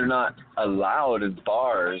handguns are not allowed in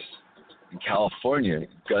bars in California.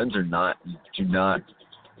 Guns are not,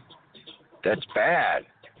 that's bad.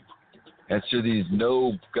 That's where these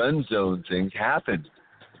no gun zone things happen.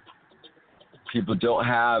 People don't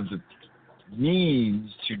have the means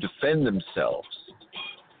to defend themselves.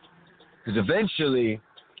 Because eventually,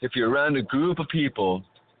 if you're around a group of people,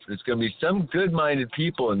 there's going to be some good-minded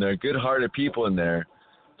people in there, good-hearted people in there,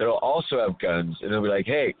 that'll also have guns. And they'll be like,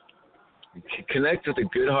 hey, connect with the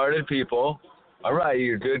good-hearted people. All right,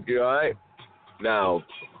 you're good, you're all right. Now,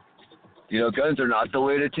 you know, guns are not the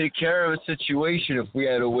way to take care of a situation. If we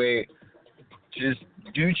had a way to just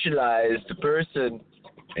neutralize the person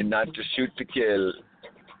and not to shoot to kill,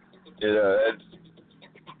 you know,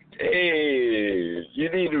 hey, you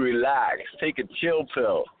need to relax. Take a chill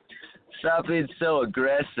pill. Stop being so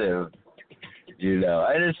aggressive. You know,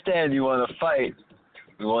 I understand you want to fight.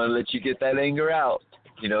 We want to let you get that anger out.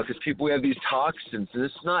 You know, because people have these toxins, and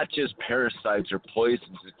it's not just parasites or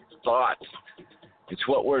poisons. It's thoughts. It's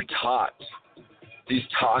what we're taught. These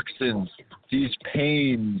toxins, these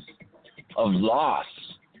pains of loss,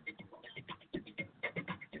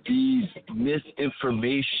 these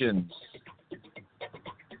misinformations,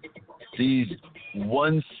 these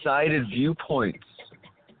one-sided viewpoints,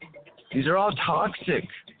 these are all toxic.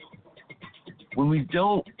 When we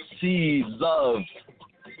don't see love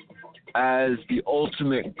as the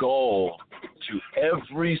ultimate goal to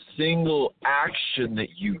every single action that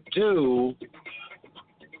you do,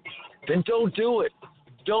 then don't do it.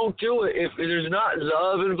 Don't do it. If there's not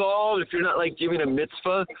love involved, if you're not like giving a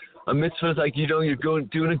mitzvah is like, you know, you're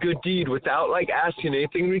doing a good deed without like asking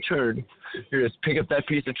anything in return. You just pick up that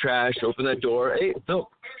piece of trash, open that door. Hey, no.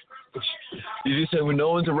 You do something when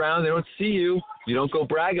no one's around, they don't see you. You don't go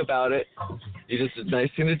brag about it. It's a nice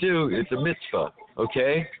thing to do. It's a mitzvah,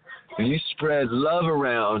 okay? When you spread love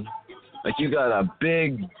around, like you got a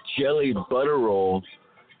big jelly butter roll,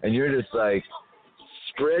 and you're just like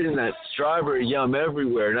spreading that strawberry yum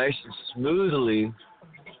everywhere, nice and smoothly,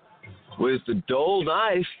 with the dull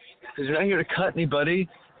knife, because you're not here to cut anybody.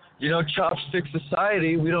 You know, chopstick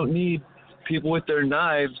society, we don't need people with their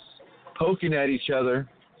knives poking at each other.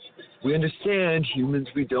 We understand humans,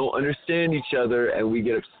 we don't understand each other, and we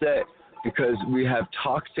get upset because we have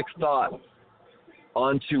toxic thought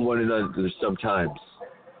onto one another sometimes.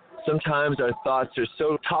 Sometimes our thoughts are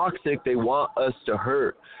so toxic they want us to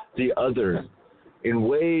hurt the other in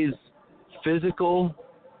ways, physical,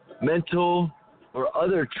 mental, or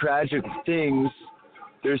other tragic things.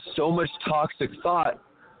 There's so much toxic thought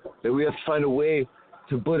that we have to find a way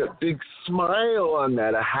to put a big smile on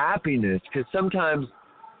that, a happiness, because sometimes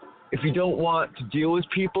if you don't want to deal with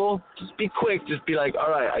people, just be quick. Just be like, all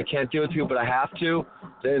right, I can't deal with you, but I have to.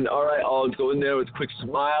 Then, all right, I'll go in there with a quick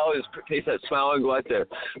smile, just taste that smile and go out there.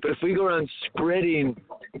 But if we go around spreading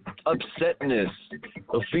upsetness,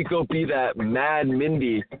 if we go be that mad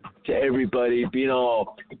Mindy to everybody, being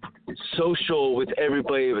all social with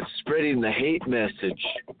everybody, but spreading the hate message,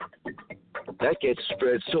 that gets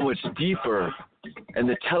spread so much deeper. And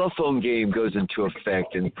the telephone game goes into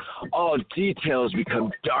effect, and all details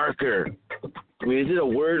become darker. I mean, is it a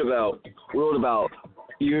world about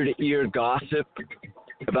ear-to-ear gossip,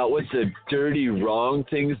 about what's the dirty, wrong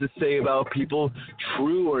things to say about people,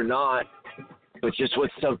 true or not, but just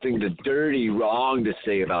what's something the dirty, wrong to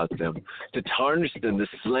say about them, to tarnish them, the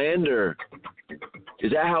slander.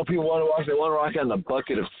 Is that how people want to walk? They want to walk on the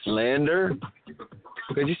bucket of slander?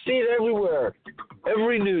 Because you see it everywhere.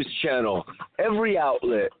 Every news channel, every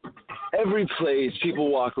outlet, every place,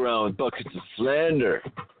 people walk around with buckets of slander,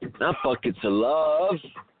 not buckets of love.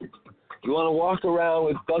 You want to walk around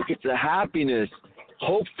with buckets of happiness,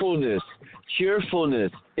 hopefulness,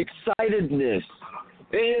 cheerfulness, excitedness.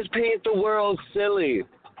 They just paint the world silly.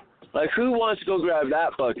 Like, who wants to go grab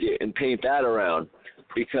that bucket and paint that around?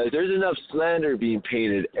 Because there's enough slander being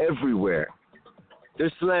painted everywhere.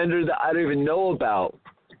 There's slander that I don't even know about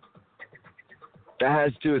that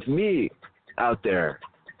has to do with me out there.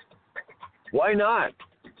 Why not?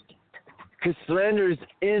 Because slander's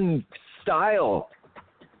in style.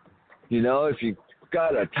 You know, if you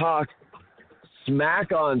gotta talk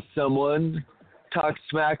smack on someone, talk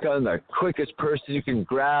smack on the quickest person you can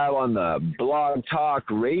grab on the Blog Talk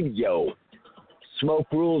Radio, Smoke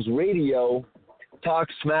Rules Radio, talk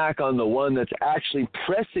smack on the one that's actually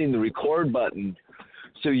pressing the record button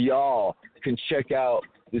so y'all can check out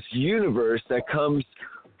this universe that comes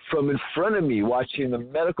from in front of me, watching the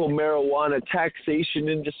medical marijuana taxation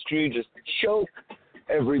industry just choke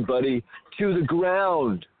everybody to the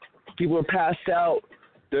ground. People are passed out.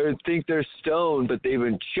 They think they're stoned, but they've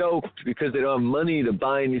been choked because they don't have money to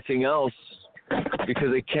buy anything else because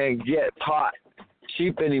they can't get pot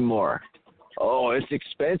cheap anymore. Oh, it's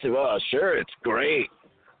expensive. Oh, sure, it's great.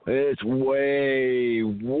 It's way,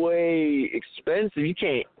 way expensive. You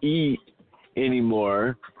can't eat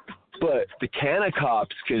anymore, but the canna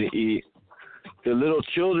cops can eat. The little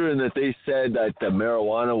children that they said that the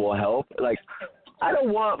marijuana will help, like, I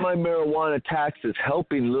don't want my marijuana taxes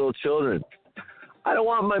helping little children. I don't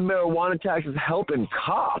want my marijuana taxes helping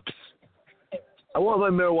cops. I want my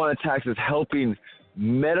marijuana taxes helping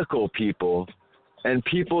medical people and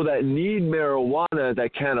people that need marijuana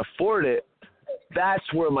that can't afford it. That's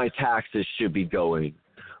where my taxes should be going.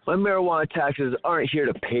 My marijuana taxes aren't here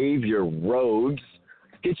to pave your roads.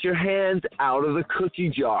 Get your hands out of the cookie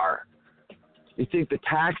jar. You think the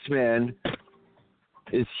tax man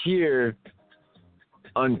is here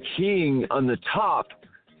on king on the top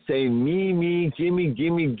saying me, gimme,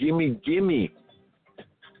 gimme, gimme, gimme.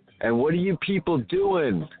 And what are you people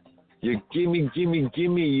doing? You gimme, gimme,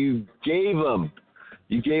 gimme. You gave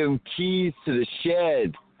them keys to the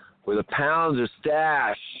shed where the pounds are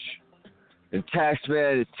stashed, and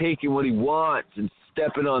Taxman is taking what he wants and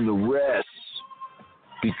stepping on the rest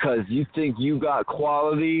because you think you got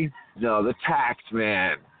quality? No, the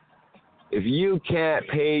Taxman. If you can't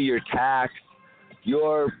pay your tax,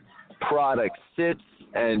 your product sits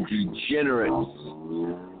and degenerates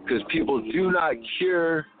because people do not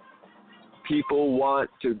cure. People want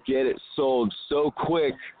to get it sold so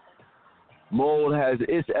quick. Mold has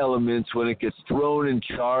its elements when it gets thrown in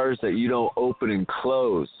jars that you don't open and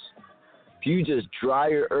close. If you just dry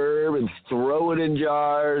your herb and throw it in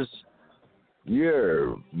jars,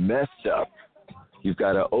 you're messed up. You've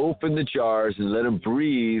got to open the jars and let them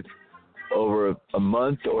breathe over a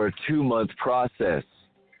month or a 2-month process.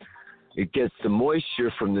 It gets the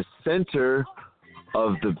moisture from the center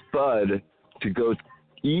of the bud to go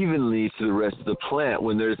evenly to the rest of the plant.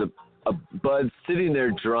 When there's a bud sitting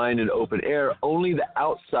there drying in open air, only the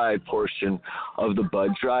outside portion of the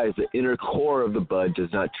bud dries. The inner core of the bud does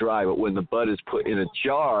not dry. But when the bud is put in a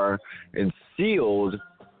jar and sealed,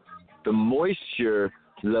 the moisture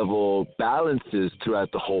level balances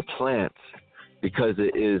throughout the whole plant because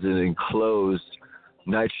it is an enclosed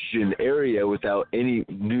nitrogen area without any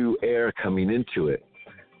new air coming into it.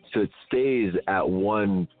 So it stays at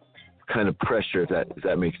one kind of pressure, if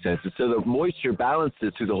that makes sense. And so the moisture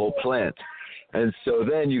balances through the whole plant. And so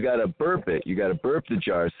then you got to burp it. You got to burp the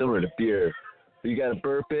jar, similar to beer. You got to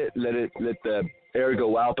burp it, let the air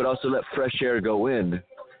go out, but also let fresh air go in.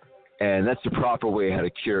 And that's the proper way how to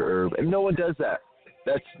cure herb. And no one does that.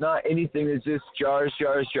 That's not anything. It's just jars,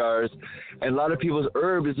 jars, jars. And a lot of people's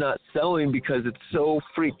herb is not selling because it's so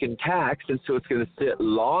freaking taxed. And so it's going to sit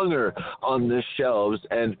longer on the shelves.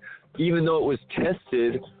 And even though it was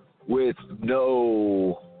tested with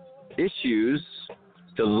no issues,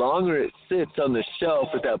 the longer it sits on the shelf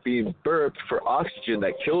without being burped for oxygen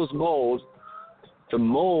that kills mold, the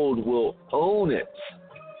mold will own it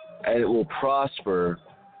and it will prosper.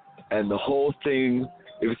 And the whole thing,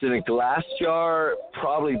 if it's in a glass jar,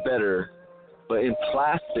 probably better. But in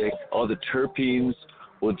plastic, all the terpenes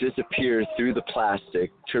will disappear through the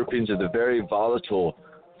plastic. Terpenes are the very volatile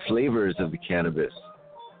flavors of the cannabis.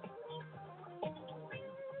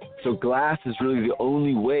 So glass is really the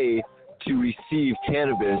only way to receive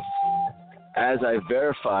cannabis, as I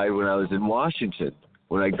verified when I was in Washington.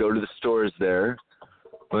 When I go to the stores there,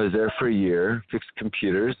 I was there for a year, fixed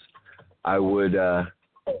computers, I would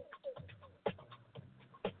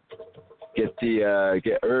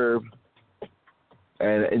get herb,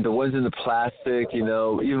 and the ones in the plastic,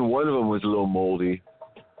 even one of them was a little moldy,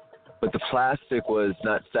 but the plastic was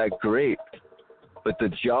not that great. But the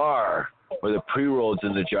jar, or the pre-rolls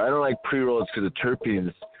in the jar, I don't like pre-rolls because the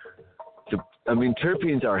terpenes,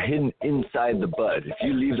 terpenes are hidden inside the bud. If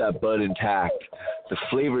you leave that bud intact, the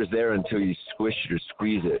flavor's there until you squish it or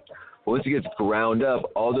squeeze it. Once it gets ground up,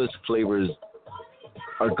 all those flavors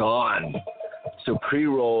are gone. So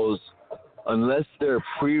pre-rolls, unless they're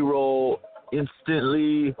pre-roll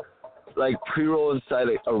instantly, like pre-roll inside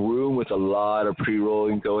a room with a lot of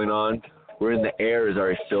pre-rolling going on, wherein the air is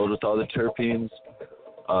already filled with all the terpenes,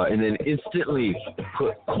 and then instantly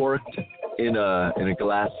put corked in a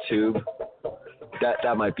glass tube,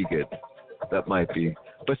 that might be good. That might be.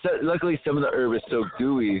 But luckily some of the herb is so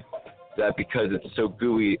gooey that because it's so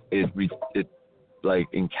gooey, it like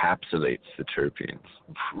encapsulates the terpenes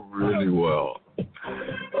really well.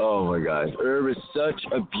 Oh my gosh, herb is such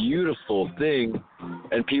a beautiful thing,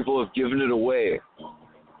 and people have given it away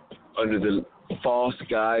under the false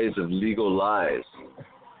guise of legal lies.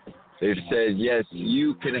 They've said, yes,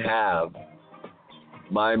 you can have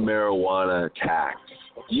my marijuana tax.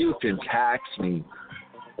 You can tax me.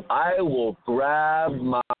 I will grab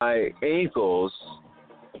my ankles,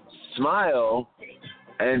 smile,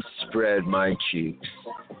 and spread my cheeks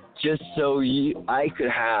just so I could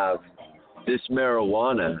have this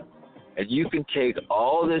marijuana, and you can take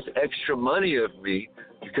all this extra money of me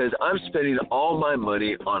because I'm spending all my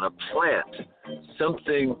money on a plant,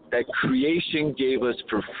 something that creation gave us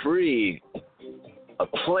for free, a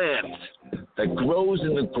plant that grows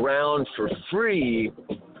in the ground for free.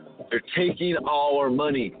 They're taking all our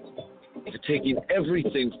money. They're taking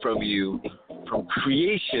everything from you, from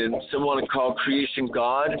creation. Some want to call creation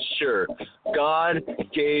God? Sure. God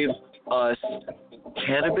gave us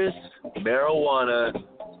cannabis, marijuana,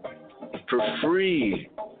 for free,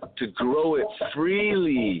 to grow it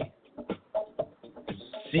freely.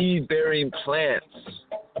 Seed-bearing plants,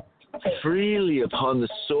 freely upon the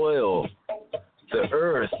soil, the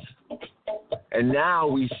earth. And now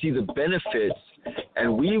we see the benefits,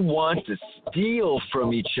 and we want to steal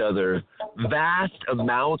from each other vast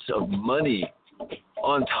amounts of money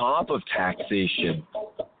on top of taxation.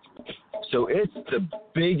 So it's the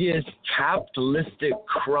biggest capitalistic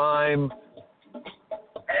crime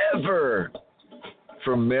ever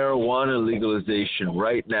for marijuana legalization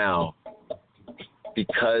right now,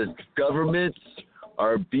 because governments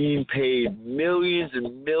are being paid millions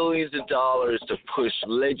and millions of dollars to push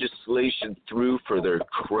legislation through for their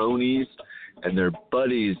cronies and their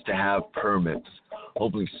buddies to have permits.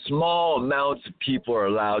 Only small amounts of people are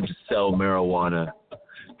allowed to sell marijuana.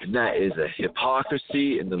 And that is a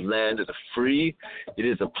hypocrisy in the land of the free. It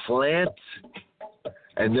is a plant,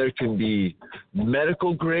 and there can be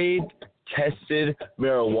medical grade tested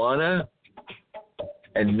marijuana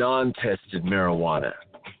and non-tested marijuana.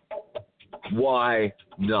 Why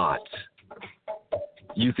not?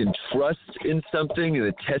 You can trust in something and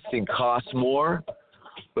the testing costs more,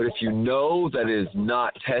 but if you know that it is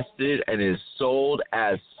not tested and is sold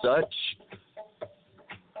as such,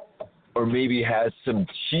 or maybe has some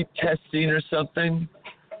cheap testing or something,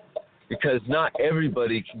 because not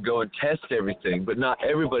everybody can go and test everything, but not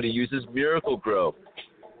everybody uses Miracle-Gro.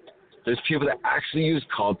 There's people that actually use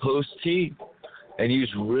compost tea and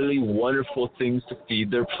use really wonderful things to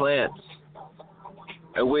feed their plants.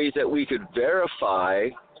 And ways that we could verify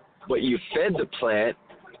what you fed the plant,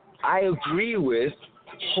 I agree with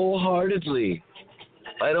wholeheartedly.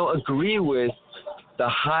 I don't agree with the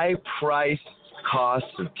high price cost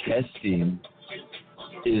of testing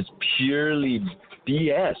is purely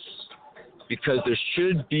BS, because there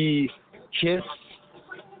should be kits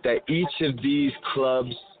that each of these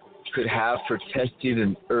clubs could have for testing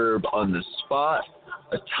an herb on the spot,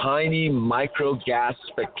 a tiny micro gas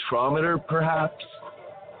spectrometer perhaps,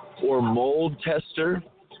 or mold tester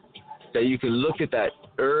that you can look at that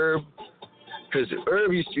herb, because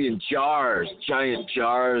herb used to be in jars, giant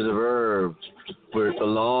jars of herb where it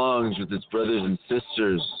belongs with its brothers and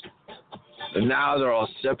sisters, and now they're all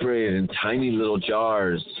separated in tiny little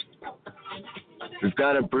jars. We've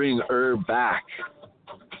got to bring herb back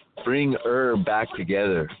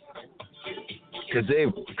together, because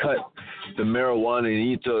they've cut the marijuana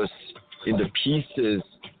ethos into pieces.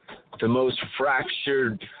 The most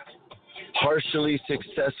fractured, partially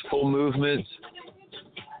successful movement,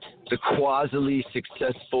 the quasi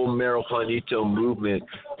successful Marijuanito movement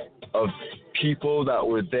of people that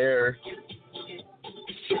were there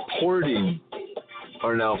supporting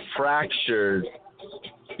are now fractured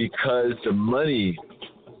because the money,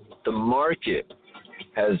 the market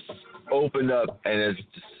has opened up and has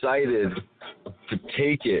decided to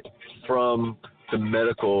take it from the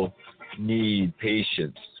medical need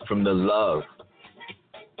patients, from the love.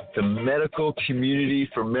 The medical community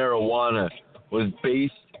for marijuana was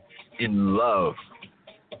based in love,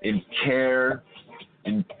 in care,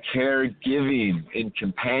 in caregiving, in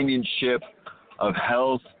companionship of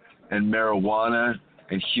health and marijuana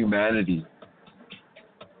and humanity.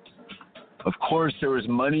 Of course, there was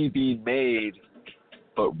money being made,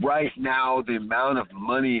 but right now the amount of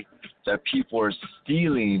money that people are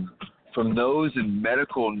stealing from those in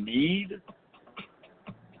medical need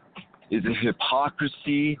is a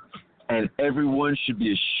hypocrisy, and everyone should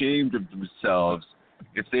be ashamed of themselves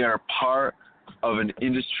if they are part of an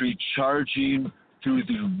industry charging through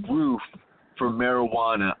the roof for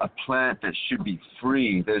marijuana, a plant that should be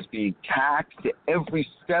free, that is being taxed at every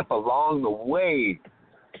step along the way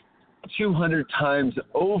 200 times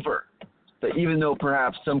over. That even though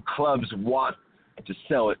perhaps some clubs want to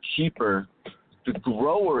sell it cheaper, the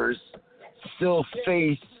growers still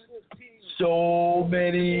face so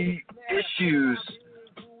many issues,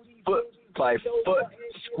 foot by foot,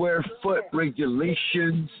 square foot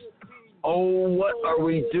regulations. Oh, what are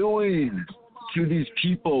we doing to these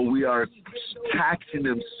people? We are taxing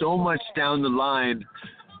them so much down the line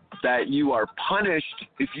that you are punished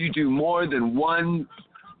if you do more than one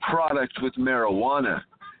product with marijuana.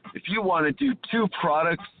 If you want to do 2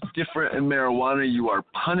 products different in marijuana, you are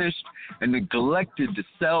punished and neglected to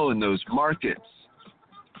sell in those markets.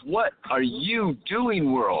 What are you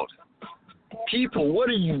doing, world? People, what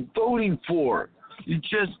are you voting for? You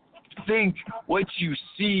just think what you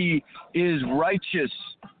see is righteous.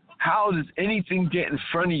 How does anything get in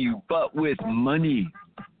front of you but with money?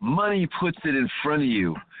 Money puts it in front of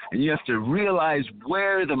you, and you have to realize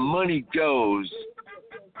where the money goes,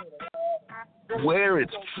 where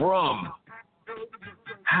it's from,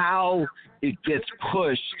 how it gets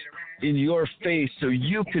pushed in your face so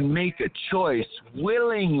you can make a choice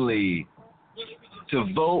willingly to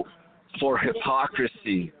vote for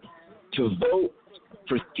hypocrisy, to vote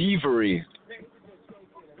for thievery,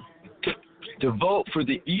 to vote for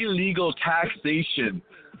the illegal taxation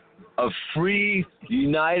of free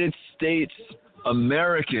United States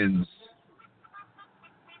Americans.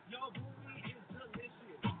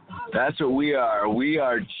 That's what we are. We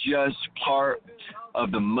are just part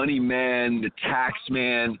of the money man, the tax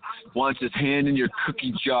man, wants his hand in your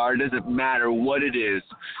cookie jar. It doesn't matter what it is.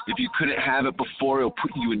 If you couldn't have it before, he'll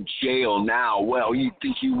put you in jail now. Well, you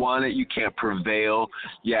think you want it, you can't prevail.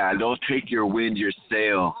 Yeah, they'll take your wind, your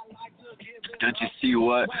sail. Don't you see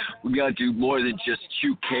what? We got to do more than just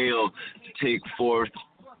chew kale to take forth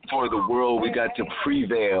for the world. We got to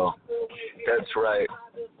prevail. That's right.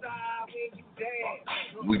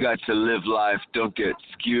 We got to live life. Don't get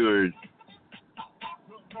skewered.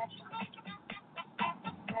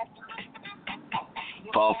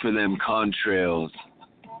 Fall for them contrails.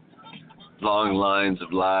 Long lines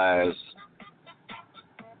of lies.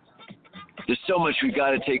 There's so much we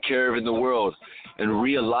got to take care of in the world. And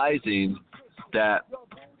realizing that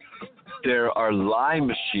there are lie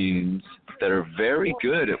machines that are very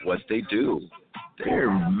good at what they do.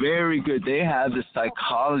 They're very good. They have the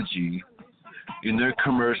psychology in their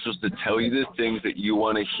commercials to tell you the things that you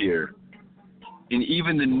want to hear. And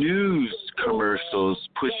even the news commercials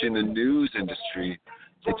pushing the news industry,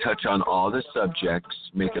 they touch on all the subjects,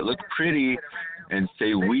 make it look pretty, and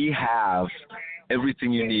say, we have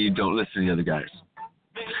everything you need. Don't listen to the other guys.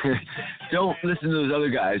 Don't listen to those other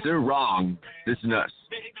guys. They're wrong. Listen to us.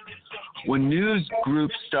 When news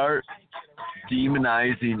groups start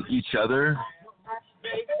demonizing each other,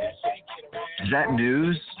 is that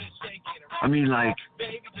news? I mean, like,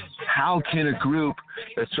 how can a group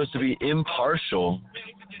that's supposed to be impartial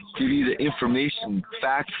give you the information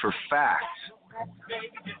fact for fact?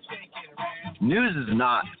 News is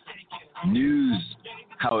not news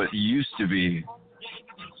how it used to be.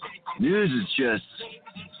 News is just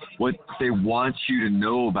what they want you to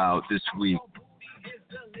know about this week.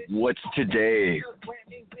 What's today?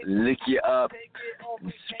 Lick you up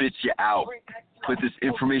and spit you out. Put this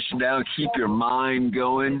information down, keep your mind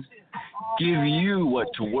going, give you what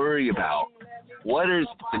to worry about. What is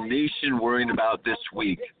the nation worrying about this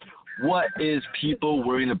week? What is people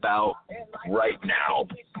worrying about right now?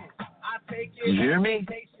 You hear me?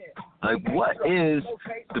 Like, what is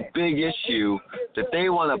the big issue that they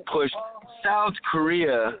want to push? South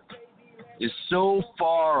Korea is so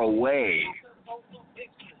far away.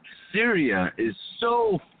 Syria is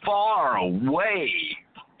so far away.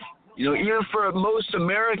 You know, even for most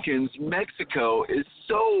Americans, Mexico is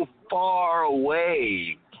so far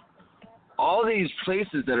away. All these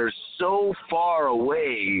places that are so far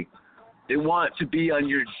away, they want to be on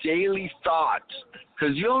your daily thoughts.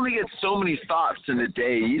 Because you only get so many thoughts in a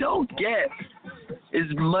day. You don't get as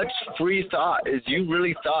much free thought as you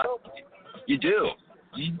really thought you do.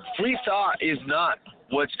 Free thought is not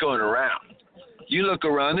what's going around. You look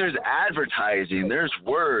around, there's advertising, there's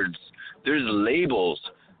words, there's labels.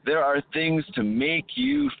 There are things to make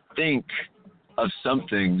you think of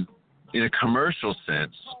something in a commercial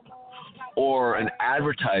sense, or an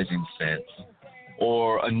advertising sense,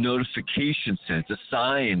 or a notification sense, a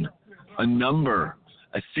sign, a number,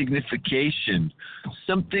 a signification,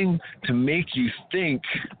 something to make you think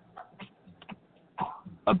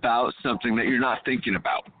about something that you're not thinking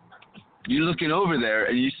about. You're looking over there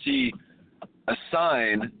and you see a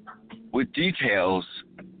sign with details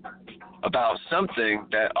about something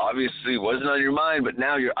that obviously wasn't on your mind, but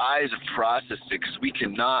now your eyes have processed it, because we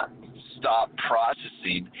cannot stop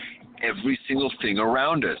processing every single thing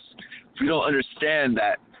around us. If we don't understand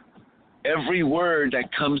that every word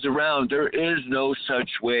that comes around, there is no such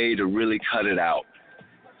way to really cut it out.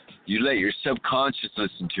 You let your subconscious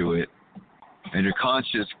listen to it, and your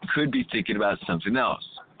conscious could be thinking about something else.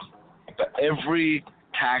 But every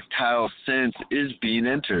tactile sense is being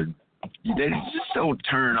entered. They just don't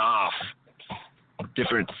turn off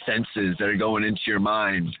different senses that are going into your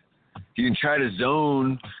mind. You can try to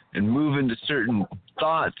zone and move into certain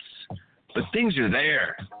thoughts, but things are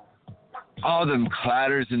there. All them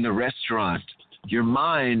clatters in the restaurant. Your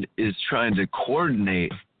mind is trying to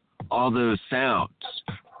coordinate all those sounds.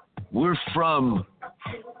 We're from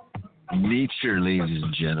nature, ladies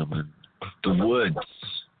and gentlemen. The woods.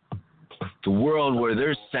 The world where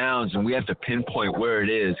there's sounds and we have to pinpoint where it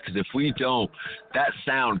is, because if we don't, that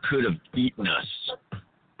sound could have eaten us.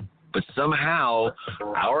 But somehow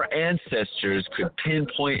our ancestors could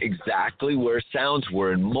pinpoint exactly where sounds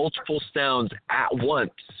were, and multiple sounds at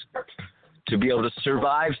once, to be able to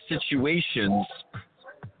survive situations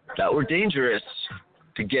that were dangerous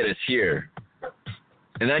to get us here.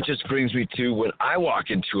 And that just brings me to when I walk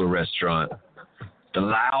into a restaurant, the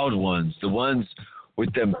loud ones, the ones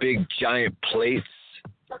with them big giant plates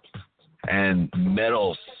and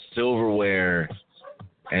metal silverware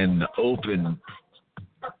and the open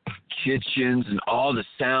kitchens and all the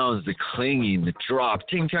sounds, the clanging, the drop,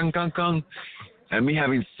 ting, tang, kong, kong. And me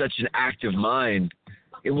having such an active mind,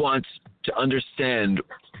 it wants to understand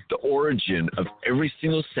the origin of every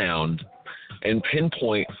single sound and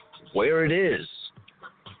pinpoint where it is,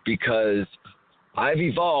 because I've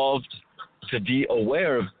evolved to be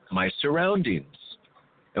aware of my surroundings.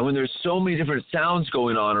 And when there's so many different sounds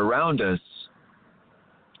going on around us,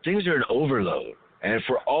 things are in overload. And if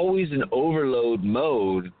we're always in overload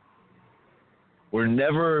mode, we're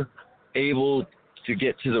never able to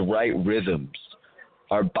get to the right rhythms.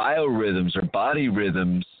 Our biorhythms, our body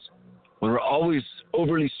rhythms, when we're always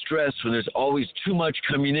overly stressed, when there's always too much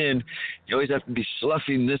coming in, you always have to be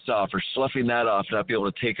sloughing this off or sloughing that off to not be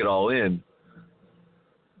able to take it all in.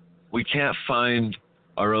 We can't find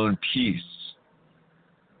our own peace.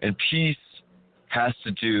 And peace has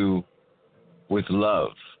to do with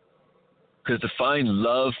love. Because to find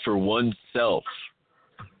love for oneself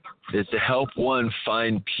is to help one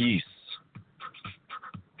find peace.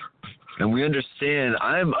 And we understand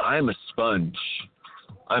I'm a sponge.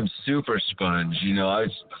 I'm super sponge. You know,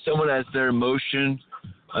 someone has their emotion.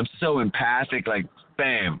 I'm so empathic, like,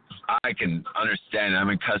 bam, I can understand. I'm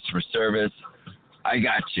in customer service. I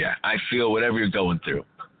got you. I feel whatever you're going through.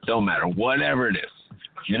 Don't matter, whatever it is.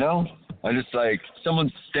 You know, I just like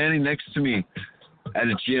someone standing next to me at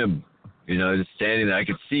a gym, you know, just standing there. I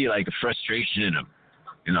could see like a frustration in them.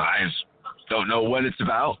 You know, I just don't know what it's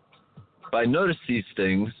about. But I notice these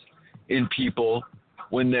things in people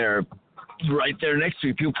when they're right there next to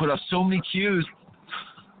me. People put off so many cues.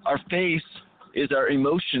 Our face is our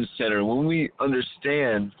emotion center. When we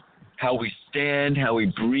understand how we stand, how we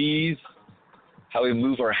breathe, how we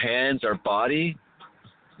move our hands, our body,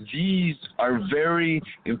 these are very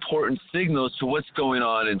important signals to what's going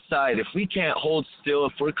on inside. If we can't hold still,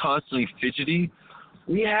 if we're constantly fidgety,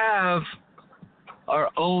 we have our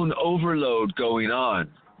own overload going on.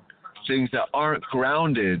 Things that aren't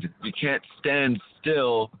grounded. You can't stand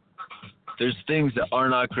still. There's things that are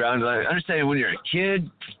not grounded. I understand when you're a kid,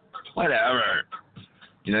 whatever.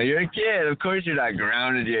 You know, you're a kid. Of course you're not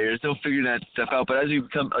grounded yet. You're still figuring that stuff out. But as you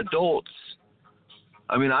become adults,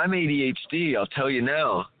 I mean, I'm ADHD, I'll tell you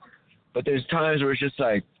now. But there's times where it's just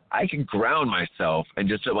like, I can ground myself and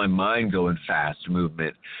just let my mind go in fast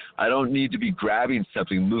movement. I don't need to be grabbing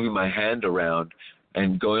something, moving my hand around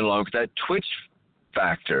and going along with that twitch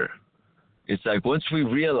factor. It's like once we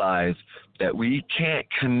realize that we can't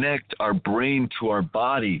connect our brain to our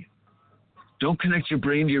body, don't connect your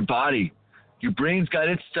brain to your body. Your brain's got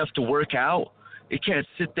its stuff to work out. It can't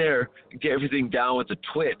sit there and get everything down with a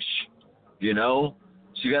twitch, you know?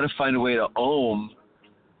 So you got to find a way to ohm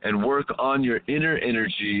and work on your inner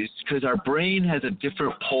energies, because our brain has a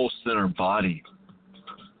different pulse than our body.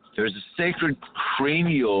 There's a sacred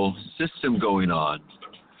cranial system going on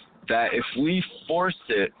that if we force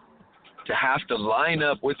it to have to line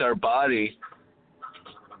up with our body,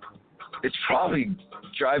 it's probably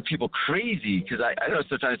drive people crazy, because I know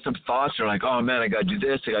sometimes some thoughts are like, oh man, I got to do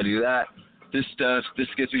this, I got to do that. This stuff, this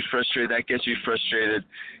gets me frustrated, that gets me frustrated.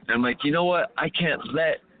 And I'm like, you know what? I can't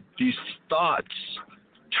let these thoughts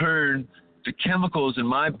turn the chemicals in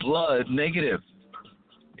my blood negative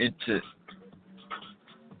into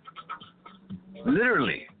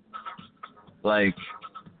literally like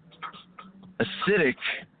acidic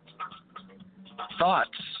thoughts.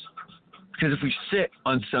 Because if we sit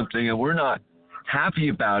on something and we're not happy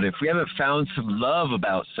about it, if we haven't found some love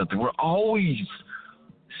about something, we're always,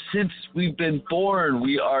 since we've been born,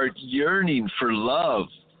 we are yearning for love,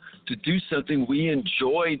 to do something we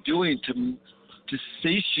enjoy doing, to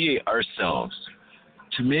satiate ourselves,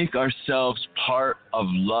 to make ourselves part of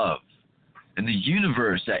love. And the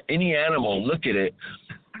universe, that any animal, look at it,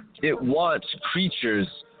 it wants creatures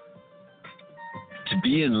to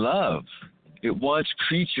be in love. It wants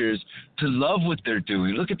creatures to love what they're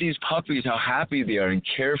doing. Look at these puppies, how happy they are and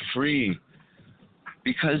carefree,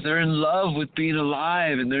 because they're in love with being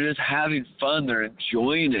alive and they're just having fun. They're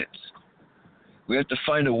enjoying it. We have to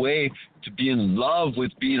find a way to be in love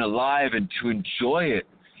with being alive and to enjoy it,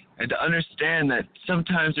 and to understand that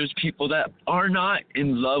sometimes there's people that are not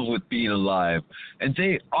in love with being alive and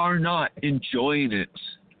they are not enjoying it.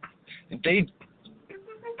 And they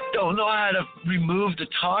don't know how to remove the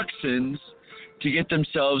toxins to get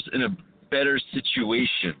themselves in a better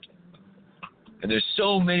situation. And there's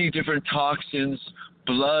so many different toxins,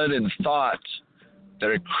 blood and thoughts that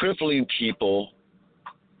are crippling people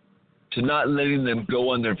to not letting them go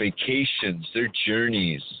on their vacations, their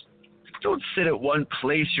journeys. Don't sit at one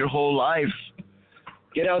place your whole life.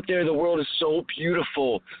 Get out there. The world is so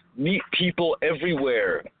beautiful. Meet people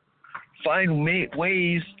everywhere. Find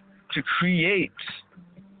ways to create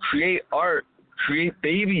art, create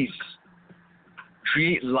babies,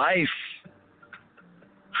 create life,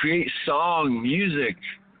 Create song, music.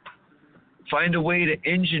 Find a way to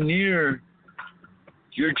engineer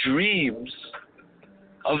your dreams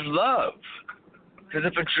of love. Because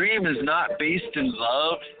if a dream is not based in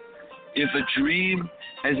love, if a dream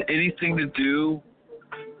has anything to do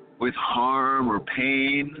with harm or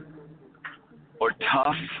pain or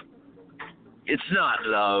tough, it's not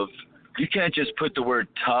love. You can't just put the word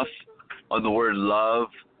tough on the word love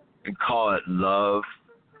and call it love.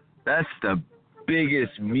 That's the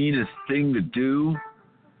biggest, meanest thing to do.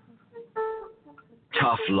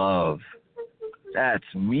 Tough love. That's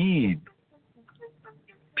mean.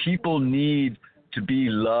 People need to be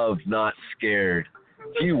loved, not scared.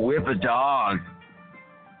 If you whip a dog,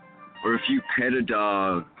 or if you pet a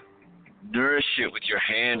dog, nourish it with your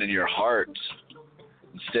hand and your heart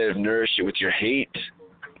instead of nourish it with your hate.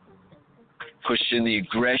 Push in the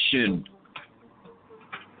aggression.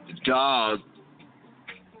 The dog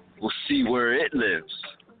will see where it lives.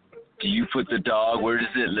 Do you put the dog, where does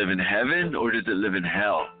it live, in heaven or does it live in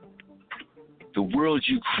hell? The world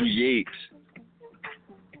you create.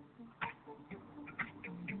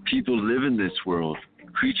 People live in this world.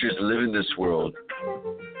 Creatures live in this world.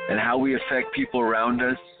 And how we affect people around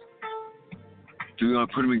us, do we want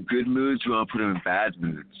to put them in good moods? Do we want to put them in bad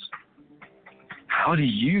moods? How do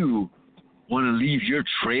you want to leave your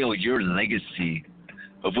trail, your legacy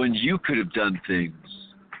of when you could have done things?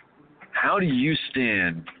 How do you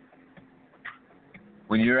stand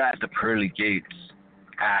when you're at the pearly gates,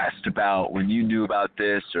 asked about when you knew about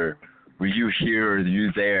this, or were you here or were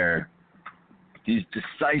you there? These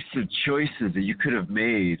decisive choices that you could have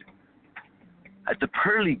made. At the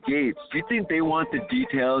pearly gates, do you think they want the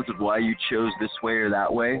details of why you chose this way or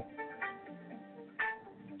that way?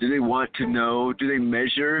 Do they want to know? Do they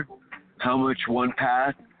measure how much one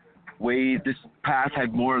path weighed? This path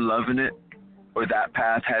had more love in it, or that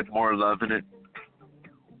path had more love in it?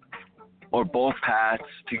 Or both paths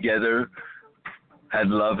together had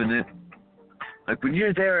love in it? Like when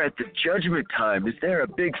you're there at the judgment time, is there a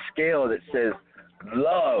big scale that says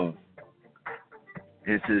love?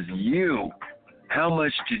 It says you. How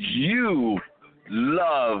much did you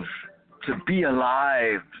love to be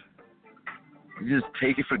alive? You just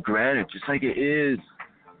take it for granted, just like it is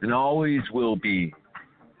and always will be.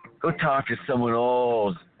 Go talk to someone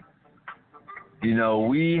old. You know,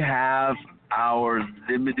 we have our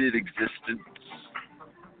limited existence.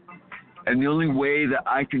 And the only way that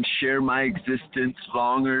I can share my existence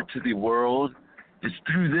longer to the world is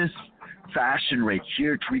through this fashion right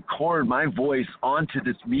here, to record my voice onto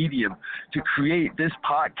this medium, to create this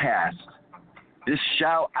podcast, this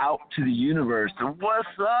shout out to the universe. And what's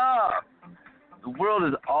up? The world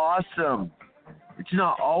is awesome. It's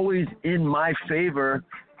not always in my favor,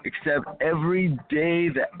 except every day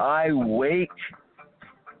that I wake,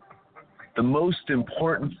 the most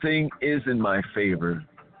important thing is in my favor.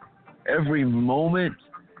 Every moment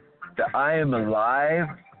that I am alive,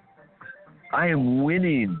 I am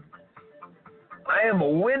winning. I am a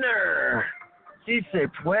winner. Si se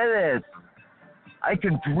puedes. I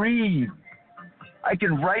can breathe. I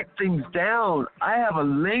can write things down. I have a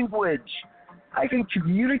language. I can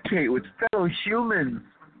communicate with fellow humans.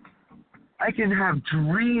 I can have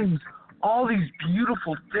dreams. All these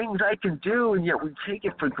beautiful things I can do, and yet we take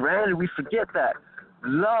it for granted. We forget that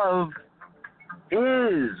love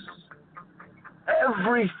is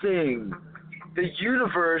everything. The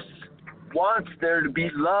universe wants there to be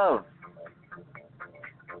love,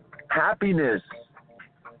 happiness,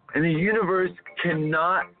 and the universe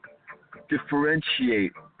cannot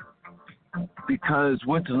differentiate, because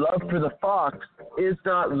what's love for the fox is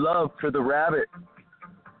not love for the rabbit.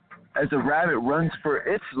 As the rabbit runs for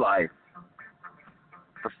its life,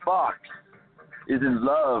 the fox is in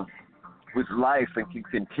love with life and can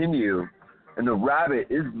continue, and the rabbit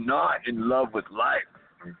is not in love with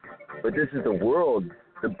life. But this is the world,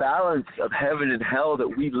 the balance of heaven and hell that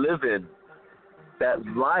we live in, that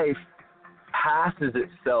life passes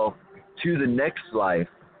itself to the next life.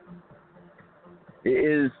 It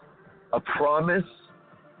is a promise,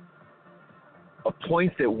 a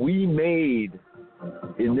point that we made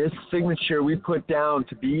in this signature we put down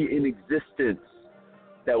to be in existence,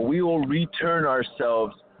 that we will return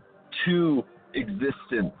ourselves to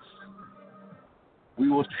existence. We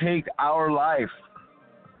will take our life,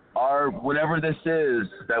 our whatever this is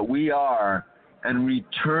that we are, and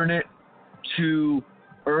return it to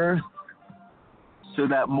earth so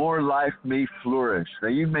that more life may flourish. Now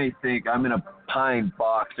you may think, I'm in a pine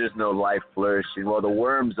box, there's no life flourishing. Well, the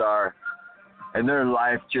worms are, and their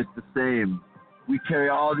life just the same. We carry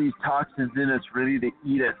all these toxins in us, ready to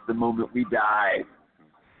eat us the moment we die.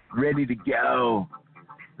 Ready to go,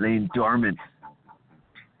 laying dormant.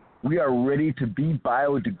 We are ready to be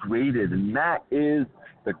biodegraded, and that is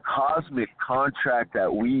the cosmic contract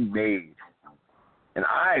that we made. And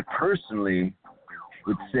I personally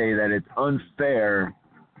would say that it's unfair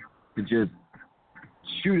to just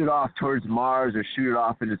shoot it off towards Mars or shoot it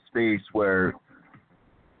off into space where,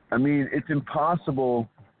 I mean, it's impossible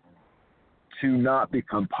to not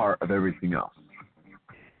become part of everything else.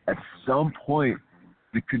 At some point,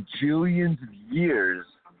 the cajillions of years,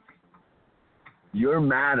 your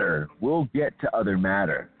matter will get to other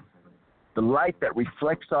matter. The light that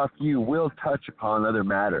reflects off you will touch upon other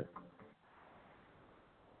matter.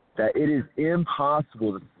 That it is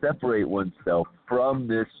impossible to separate oneself from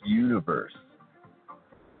this universe.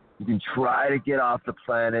 You can try to get off the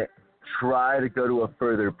planet, try to go to a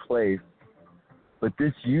further place, but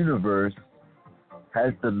this universe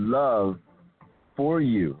has the love for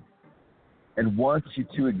you and wants you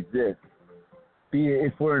to exist. Be it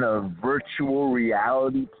if we're in a virtual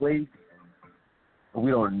reality place,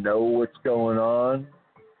 we don't know what's going on.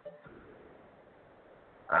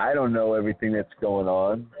 I don't know everything that's going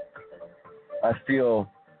on. I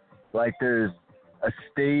feel like there's a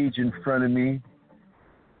stage in front of me,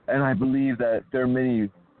 and I believe that there are many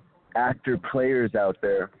actor players out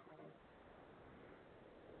there.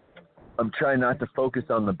 I'm trying not to focus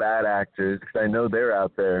on the bad actors because I know they're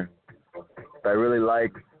out there. But I really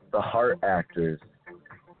like the heart actors,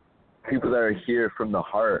 people that are here from the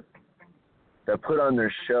heart, that put on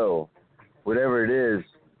their show, whatever it is,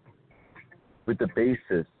 with the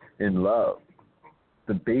basis in love,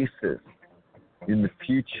 the basis in the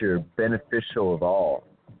future beneficial of all.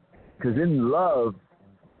 Because in love,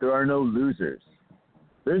 there are no losers.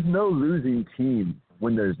 There's no losing team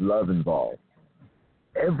when there's love involved.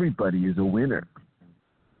 Everybody is a winner.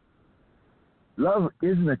 Love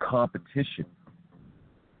isn't a competition.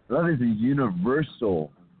 Love is a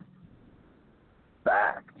universal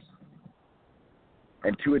fact.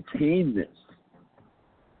 And to attain this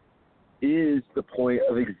is the point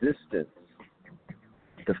of existence.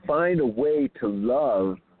 To find a way to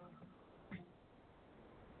love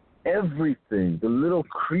everything, the little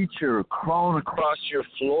creature crawling across your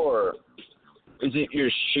floor. Is it your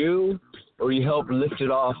shoe, or you help lift it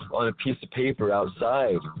off on a piece of paper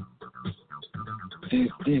outside?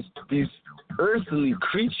 These earthly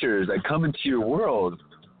creatures that come into your world,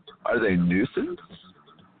 are they nuisance?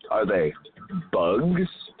 Are they bugs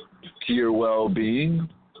to your well-being?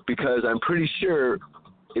 Because I'm pretty sure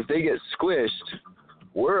if they get squished,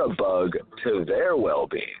 we're a bug to their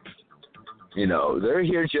well-being. You know, they're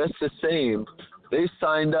here just the same. They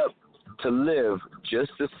signed up to live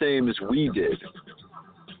just the same as we did.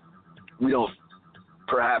 We don't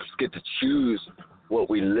perhaps get to choose what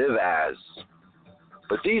we live as.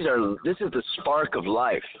 But this is the spark of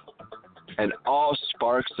life. And all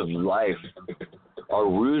sparks of life are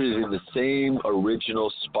rooted in the same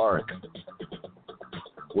original spark,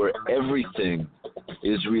 where everything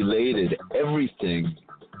is related, everything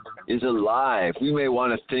is alive. We may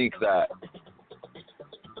want to think that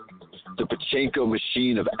the Pachinko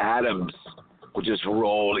machine of atoms will just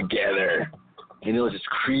roll together and it'll just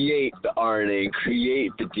create the RNA and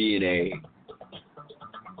create the DNA.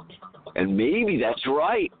 And maybe that's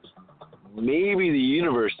right. Maybe the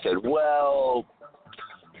universe said, well,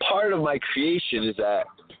 part of my creation is that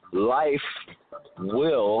life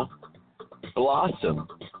will blossom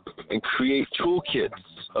and create toolkits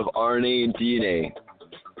of RNA and DNA.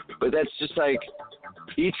 But that's just like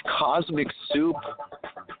each cosmic soup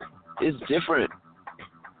is different.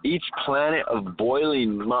 Each planet of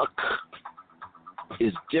boiling muck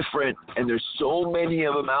is different, and there's so many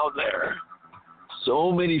of them out there.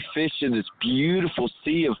 So many fish in this beautiful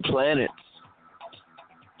sea of planets.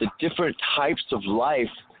 The different types of life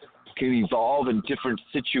can evolve in different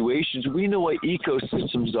situations. We know what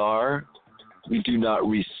ecosystems are. We do not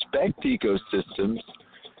respect ecosystems.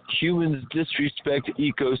 Humans disrespect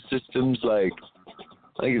ecosystems like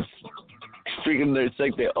it's freaking, it's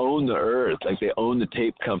like they own the earth, like they own the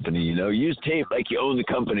tape company, you know? Use tape like you own the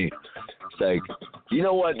company. It's like, you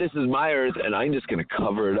know what, this is my earth and I'm just going to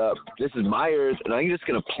cover it up. This is my earth and I'm just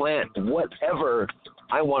going to plant whatever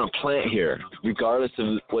I want to plant here, regardless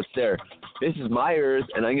of what's there. This is my earth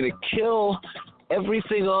and I'm going to kill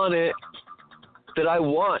everything on it that I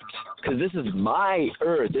want, because this is my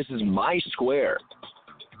earth, this is my square.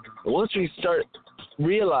 And once we start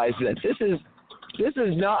realizing that this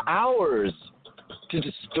is not ours to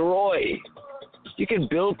destroy. You can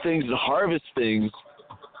build things and harvest things,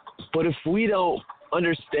 but if we don't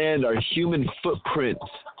understand our human footprint,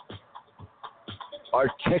 our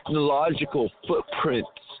technological footprint,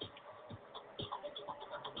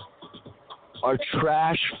 our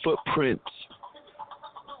trash footprint,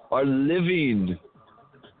 our living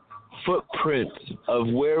footprint of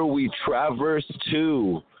where we traverse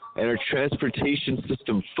to and our transportation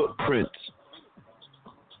system footprint.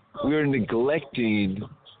 We are neglecting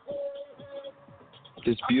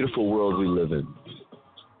this beautiful world we live in.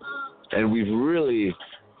 And we've really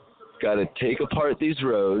got to take apart these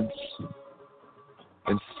roads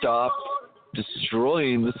and stop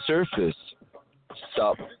destroying the surface.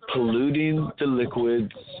 Stop polluting the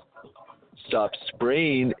liquids. Stop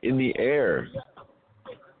spraying in the air.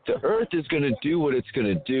 The earth is going to do what it's going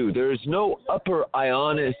to do. There is no upper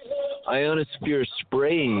ionosphere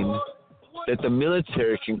spraying that the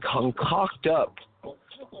military can concoct up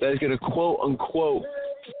that is going to quote unquote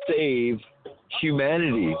save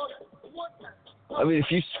humanity. I mean, if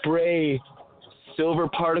you spray silver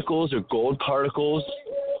particles or gold particles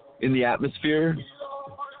in the atmosphere,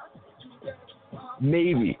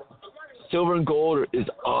 maybe. Silver and gold is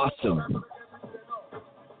awesome.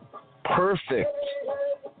 Perfect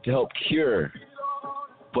to help cure.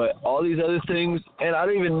 But all these other things, and I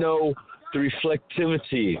don't even know the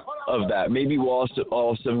reflectivity of that. Maybe we'll also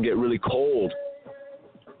all of a sudden get really cold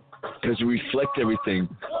because we reflect everything.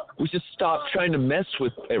 We should stop trying to mess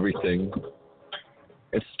with everything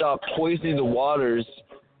and stop poisoning the waters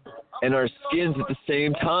and our skins at the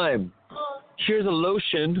same time. Here's a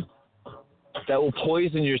lotion that will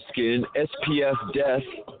poison your skin, SPF death,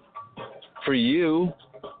 for you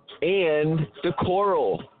and the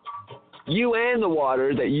coral. You and the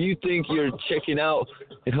water that you think you're checking out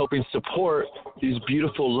and helping support these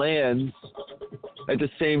beautiful lands. At the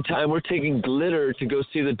same time, we're taking glitter to go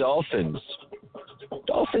see the dolphins.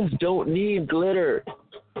 Dolphins don't need glitter.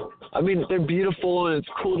 I mean, they're beautiful and it's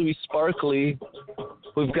cool to be sparkly.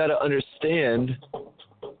 We've got to understand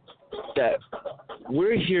that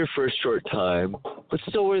we're here for a short time, but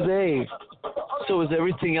so are they. So is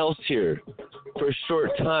everything else here for a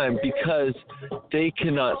short time because they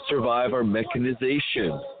cannot survive our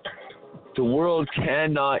mechanization. The world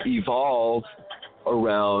cannot evolve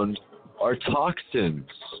around our toxins.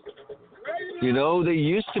 You know, they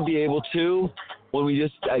used to be able to when we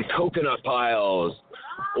just had coconut piles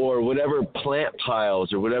or whatever plant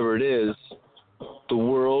piles or whatever it is, the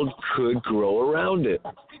world could grow around it.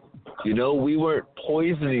 You know, we weren't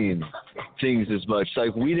poisoning things as much.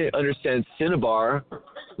 Like, we didn't understand cinnabar.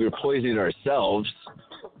 We were poisoning ourselves,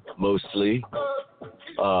 mostly.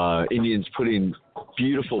 Indians putting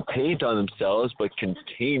beautiful paint on themselves, but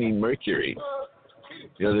containing mercury.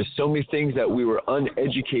 You know, there's so many things that we were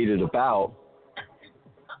uneducated about.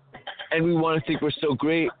 And we want to think we're so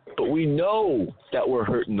great, but we know that we're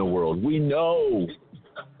hurting the world. We know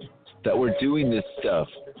that we're doing this stuff.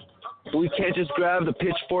 But we can't just grab the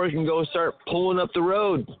pitchfork and go start pulling up the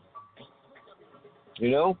road. You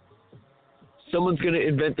know? Someone's going to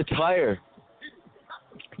invent the tire,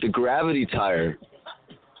 the gravity tire,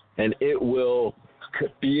 and it will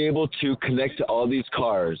be able to connect to all these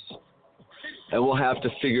cars. And we'll have to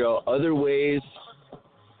figure out other ways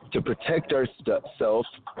to protect ourselves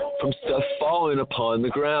from stuff falling upon the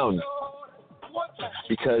ground.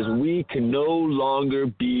 Because we can no longer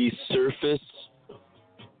be surface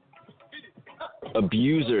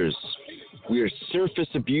abusers. We are surface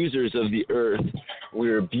abusers of the earth.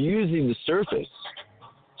 We're abusing the surface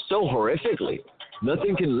so horrifically.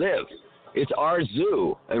 Nothing can live. It's our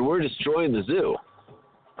zoo, and we're destroying the zoo.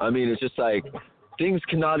 I mean, it's just like, things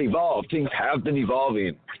cannot evolve. Things have been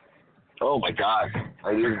evolving. Oh my God.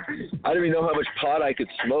 I didn't even know how much pot I could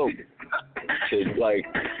smoke to, like,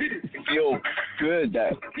 feel good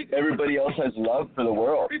that everybody else has love for the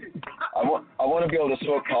world. I want to be able to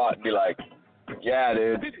smoke pot and be like, yeah,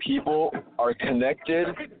 dude, people are connected.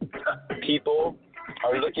 People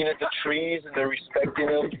are looking at the trees and they're respecting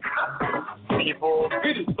them. People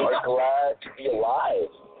are glad to be alive.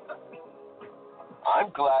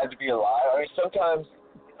 I'm glad to be alive. I mean, sometimes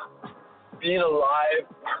being alive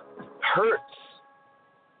hurts.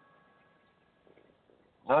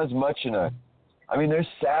 Not as much I mean, there's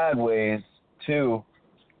sad ways too,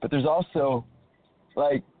 but there's also,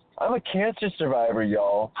 like, I'm a cancer survivor,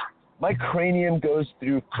 y'all. My cranium goes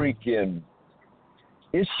through freaking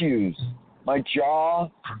issues. My jaw,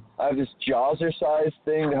 I have this Jazzercise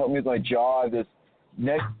thing to help me with my jaw. I have this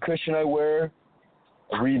neck cushion I wear,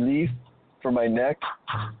 a relief for my neck.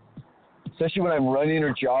 Especially when I'm running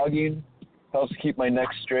or jogging, helps keep my neck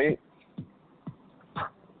straight.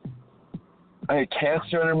 I had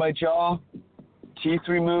cancer under my jaw, teeth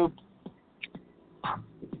removed.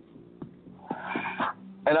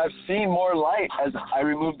 And I've seen more light as I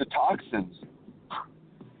remove the toxins.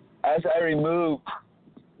 As I remove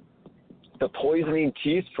the poisoning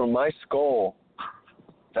teeth from my skull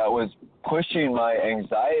that was pushing my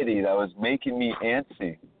anxiety, that was making me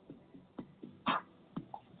antsy,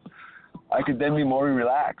 I could then be more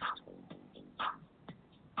relaxed.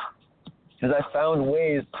 Because I found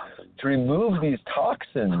ways to remove these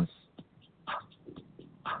toxins.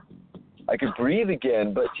 I could breathe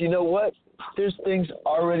again, but you know what? There's things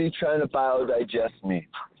already trying to biodigest me,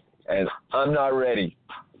 and I'm not ready.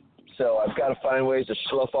 So I've got to find ways to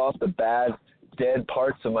slough off the bad, dead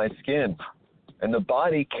parts of my skin, and the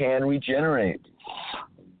body can regenerate.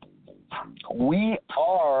 We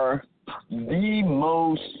are the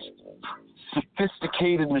most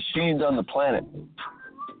sophisticated machines on the planet.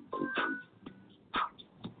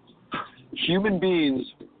 Human beings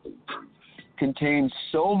contain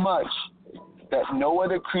so much that no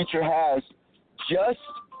other creature has, just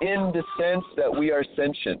in the sense that we are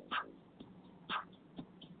sentient.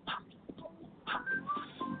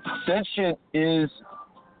 Sentient is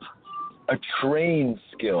a trained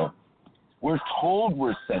skill. We're told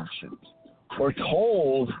we're sentient. We're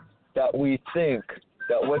told that we think,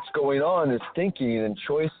 that what's going on is thinking and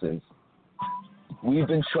choices. We've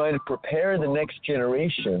been trying to prepare the next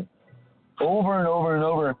generation over and over and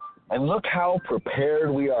over, and look how prepared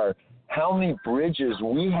we are, how many bridges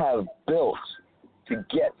we have built to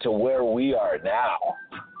get to where we are now.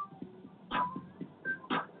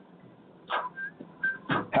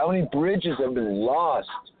 How many bridges have been lost,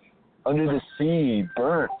 under the sea,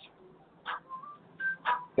 burnt,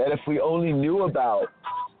 that if we only knew about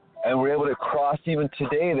and were able to cross even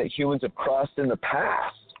today that humans have crossed in the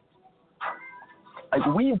past. Like,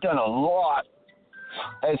 we've done a lot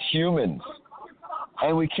as humans,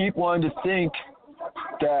 and we keep wanting to think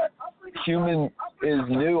that human is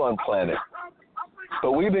new on planet.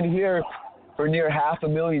 But we've been here for near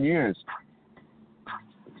 500,000 years.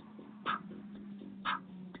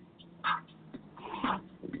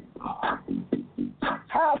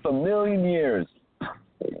 Half a million years.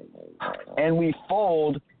 And we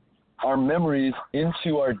fold our memories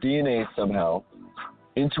into our DNA somehow,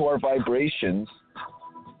 into our vibrations,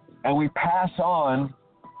 and we pass on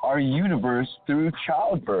our universe through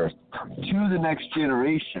childbirth to the next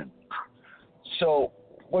generation. So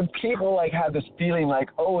when people like have this feeling like,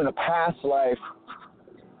 oh, in a past life,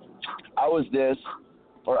 I was this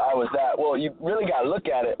or I was that, well, you really got to look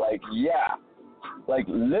at it like, yeah, like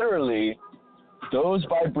literally those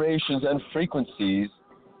vibrations and frequencies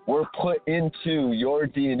were put into your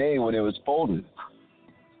DNA when it was folded.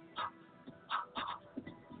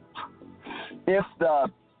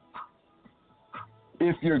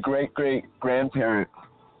 If your great-great-grandparent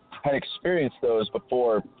had experienced those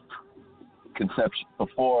before conception.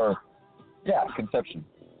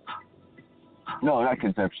 No, not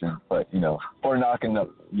conception, but, before knocking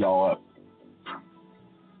y'all up.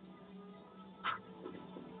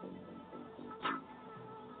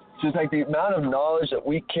 Just like the amount of knowledge that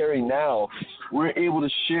we carry now, we're able to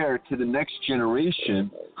share to the next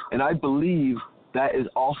generation, and I believe that is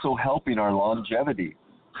also helping our longevity.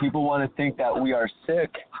 People want to think that we are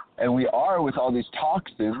sick, and we are with all these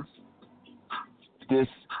toxins, this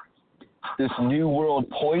new world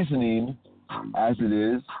poisoning, as it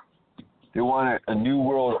is. They want a new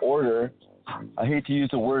world order. I hate to use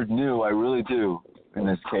the word new, I really do, in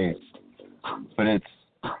this case. But it's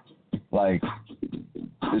like,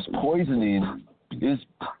 this poisoning is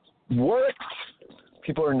worked.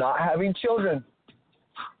 People are not having children.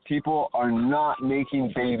 People are not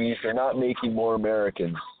making babies. They're not making more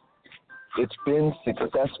Americans. It's been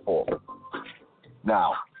successful.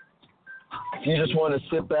 Now, if you just want to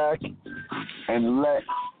sit back and let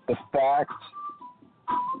the fact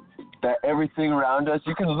that everything around us,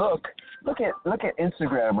 you can look at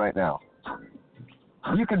Instagram right now.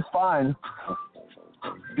 You can find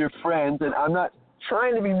your friends, and I'm not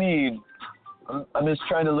trying to be mean. I'm just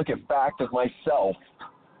trying to look at fact of myself.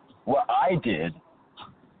 What I did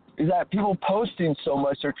is that people posting so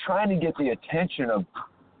much, they're trying to get the attention of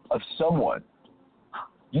someone.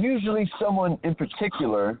 Usually someone in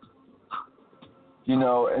particular,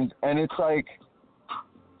 and it's like,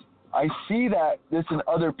 I see that this in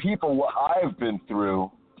other people, what I've been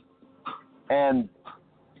through, and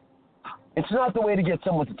it's not the way to get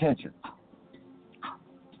someone's attention.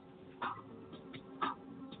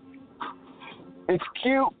 It's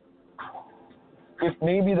cute if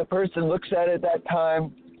maybe the person looks at it that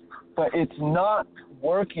time, but it's not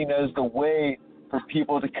working as the way for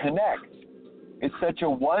people to connect. It's such a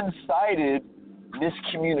one-sided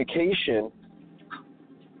miscommunication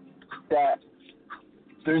that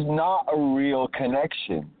there's not a real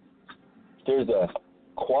connection. There's a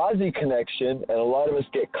quasi-connection, and a lot of us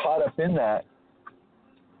get caught up in that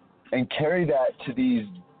and carry that to these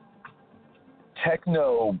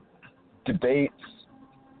techno debates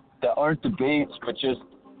that aren't debates, but just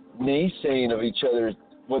naysaying of each other,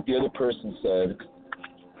 what the other person said.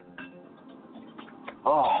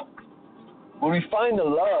 Oh, when we find the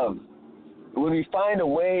love, when we find a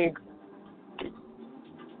way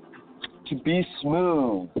to be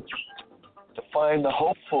smooth, to find the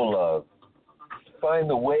hopeful love, to find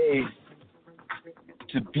the way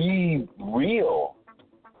to be real,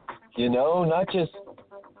 not just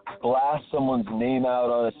blast someone's name out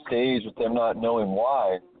on a stage with them not knowing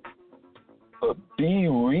why, but be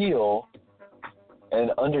real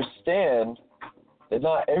and understand that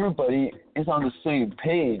not everybody is on the same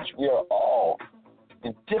page. We are all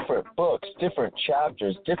in different books, different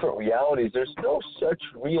chapters, different realities. There's no such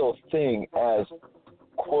real thing as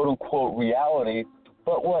quote-unquote reality,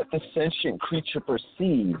 but what the sentient creature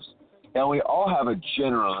perceives. Now, we all have a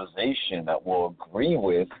generalization that we'll agree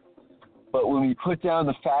with, but when we put down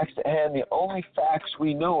the facts at hand, the only facts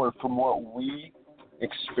we know are from what we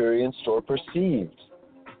experienced or perceived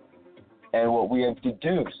and what we have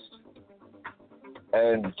deduced.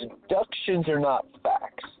 And deductions are not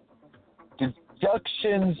facts.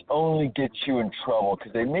 Deductions only get you in trouble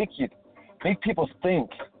because they make people think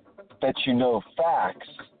that you know facts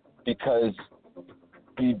because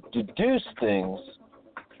you deduce things,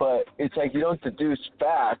 but it's like you don't deduce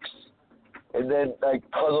facts, and then like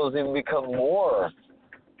puzzles even become more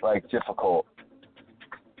like difficult.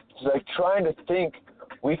 It's like trying to think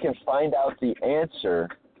we can find out the answer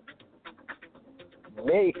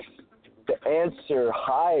makes the answer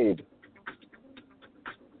hide.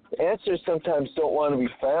 The answers sometimes don't want to be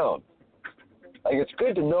found. Like, it's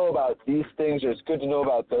good to know about these things, or it's good to know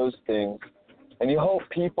about those things, and you hope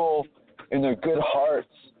people in their good hearts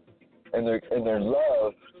and their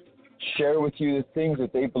love share with you the things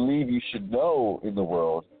that they believe you should know in the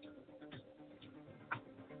world.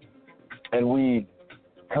 And we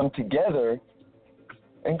come together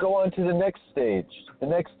and go on to the next stage, the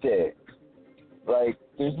next day. Like,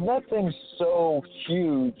 there's nothing so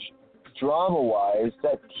huge, drama-wise,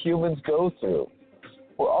 that humans go through.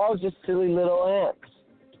 We're all just silly little ants.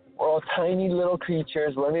 We're all tiny little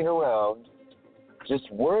creatures running around,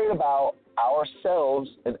 just worried about ourselves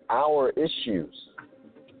and our issues.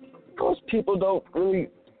 Most people don't really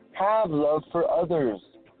have love for others,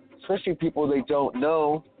 especially people they don't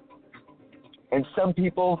know. And some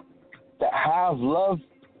people that have love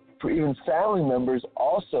for even family members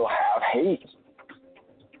also have hate.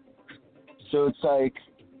 So it's like,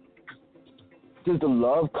 does the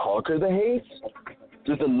love conquer the hate?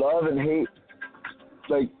 Does the love and hate,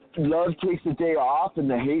 like, love takes a day off and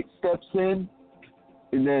the hate steps in,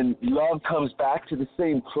 and then love comes back to the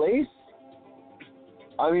same place?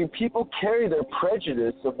 I mean, people carry their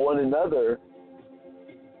prejudice of one another,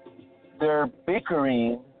 their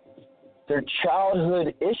bickering, their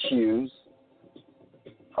childhood issues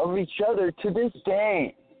of each other to this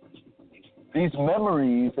day. These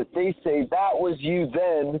memories that they say, that was you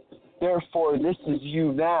then, therefore this is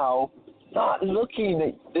you now, not looking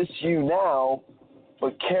at this you now,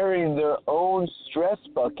 but carrying their own stress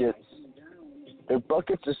buckets, their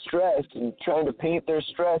buckets of stress, and trying to paint their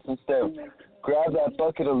stress instead of grab that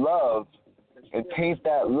bucket of love and paint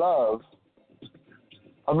that love.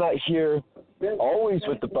 I'm not here always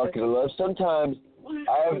with the bucket of love. Sometimes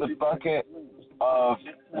I have the bucket of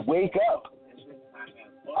wake up.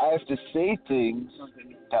 I have to say things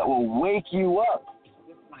that will wake you up,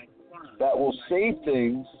 that will say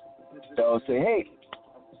things that will say, hey,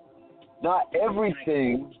 not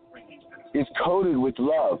everything is coated with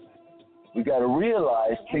love. We got to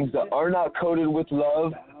realize things that are not coated with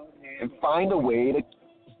love and find a way to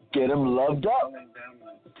get them loved up,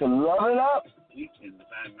 to love it up.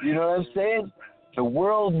 You know what I'm saying? The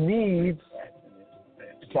world needs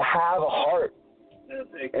to have a heart.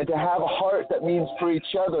 And to have a heart that means for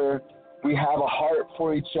each other, we have a heart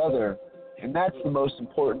for each other. And that's the most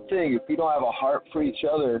important thing. If we don't have a heart for each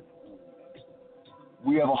other,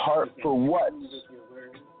 we have a heart for what?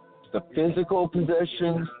 The physical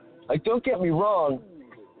possessions. Like, don't get me wrong.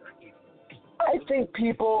 I think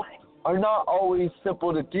people are not always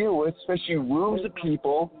simple to deal with, especially rooms of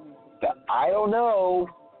people that I don't know.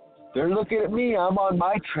 They're looking at me. I'm on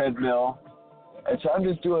my treadmill. And so I'm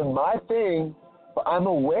just doing my thing. But I'm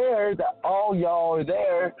aware that all y'all are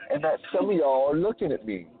there and that some of y'all are looking at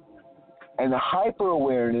me. And the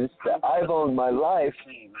hyper-awareness that I've owned my life,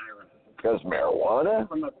 because marijuana?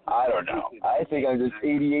 I don't know. I think I'm just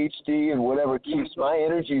ADHD and whatever keeps my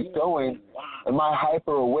energies going. And my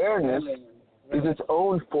hyper-awareness is its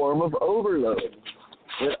own form of overload.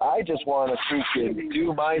 That I just want to freaking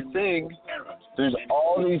do my thing. There's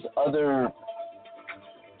all these other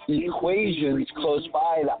equations close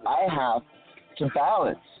by that I have to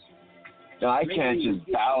balance. Now, I can't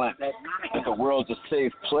just balance that the world's a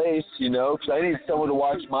safe place, because I need someone to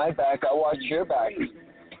watch my back. I watch your back.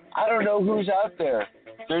 I don't know who's out there.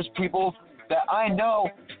 There's people that I know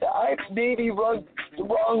that I maybe run the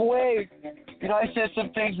wrong way. I said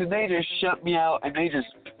some things and they just shut me out and they just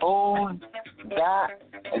own that.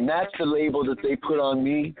 And that's the label that they put on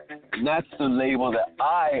me. And that's the label that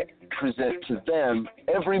I present to them.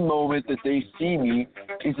 Every moment that they see me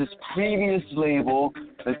is this previous label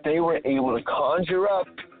that they were able to conjure up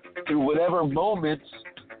through whatever moments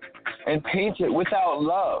and paint it without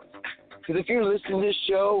love. Because if you're listening to this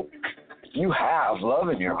show, you have love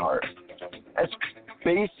in your heart. That's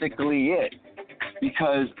basically it.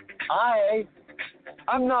 Because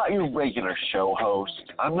I'm not your regular show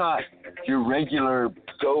host. I'm not your regular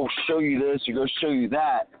go show you this or go show you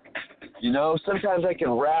that. Sometimes I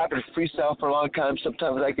can rap and freestyle for a long time.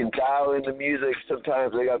 Sometimes I can dial in the music.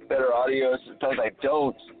 Sometimes I got better audio. Sometimes I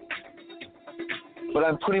don't. But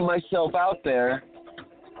I'm putting myself out there,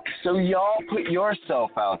 so y'all put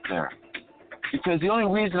yourself out there. Because the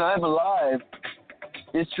only reason I'm alive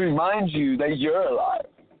is to remind you that you're alive.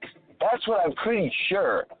 That's what I'm pretty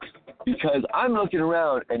sure. Because I'm looking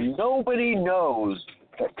around and nobody knows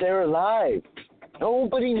that they're alive.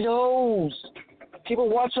 Nobody knows. People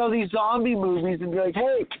watch all these zombie movies and be like,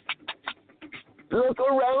 hey, look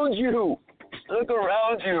around you. Look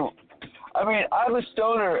around you. I mean, I'm a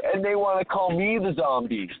stoner and they want to call me the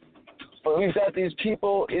zombie. But we've got these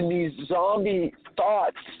people in these zombie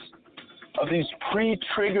thoughts of these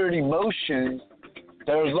pre-triggered emotions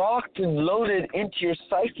that are locked and loaded into your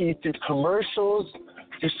psyche through commercials,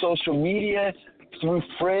 through social media, through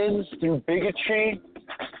friends, through bigotry.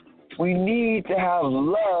 We need to have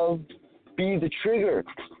love be the trigger.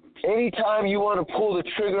 Anytime you want to pull the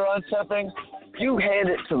trigger on something, you hand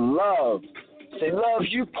it to love. Say, love,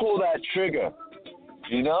 you pull that trigger,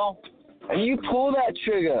 And you pull that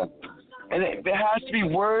trigger. And it has to be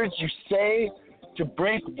words you say to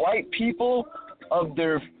break white people of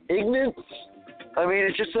their ignorance. I mean,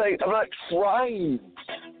 it's just like, I'm not trying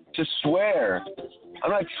to swear.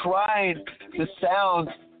 I'm not trying to sound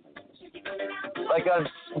like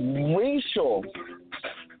I'm racial,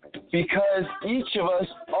 because each of us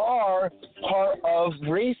are part of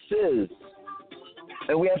races.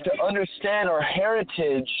 And we have to understand our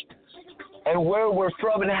heritage and where we're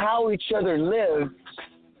from and how each other live,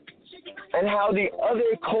 and how the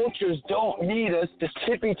other cultures don't need us to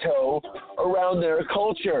tippy-toe around their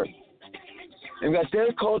culture. They've got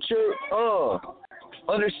their culture,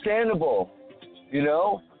 understandable,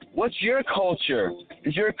 What's your culture?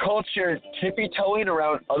 Is your culture tippy-toeing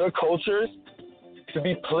around other cultures to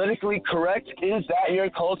be politically correct? Is that your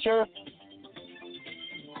culture?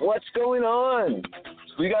 What's going on?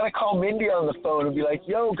 We got to call Mindy on the phone and be like,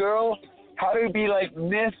 yo, girl, how do we be like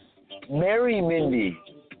Miss Mary Mindy?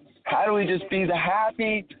 How do we just be the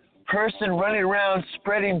happy person running around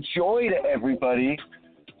spreading joy to everybody?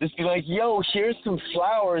 Just be like, yo, here's some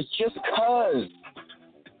flowers just 'cause.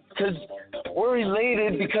 Because we're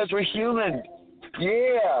related because we're human.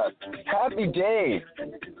 Yeah, happy day.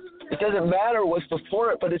 It doesn't matter what's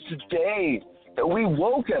before it, but it's a day that we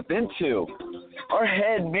woke up into. Our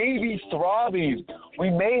head may be throbbing. We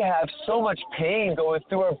may have so much pain going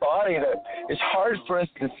through our body that it's hard for us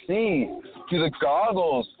to see through the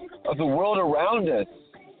goggles of the world around us.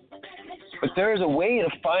 But there is a way to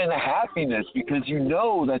find the happiness, because you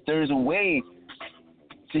know that there is a way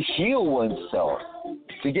to heal oneself,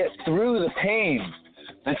 to get through the pain.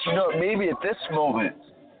 That maybe at this moment,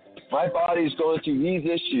 my body's going through these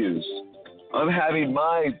issues. I'm having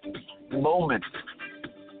my moments,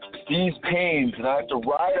 these pains, and I have to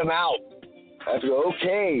ride them out. I have to go,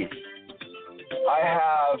 okay, I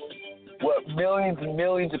have what millions and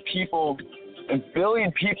millions of people, a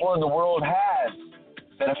billion people in the world has,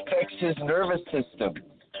 that affects his nervous system,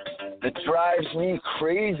 that drives me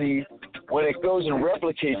crazy when it goes and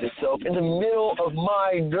replicates itself in the middle of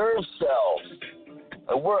my nerve cells.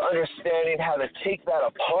 And we're understanding how to take that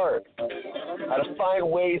apart, how to find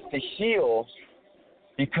ways to heal,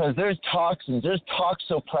 because there's toxins, there's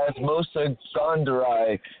Toxoplasmosis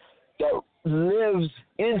gondii that lives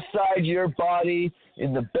inside your body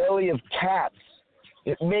in the belly of cats.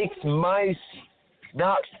 It makes mice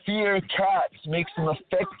not fear cats, makes them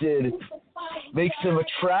affected, makes them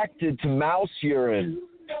attracted to mouse urine,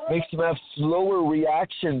 makes them have slower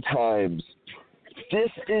reaction times. This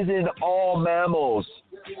is in all mammals.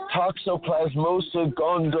 Toxoplasmosis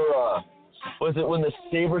gondii. Was it when the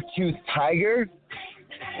saber-toothed tiger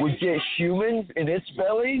would get humans in its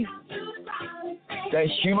belly? That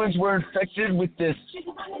humans were infected with this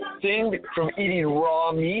thing from eating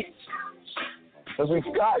raw meat. Because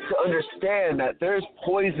we've got to understand that there's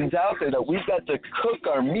poisons out there that we've got to cook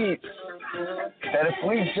our meat. That if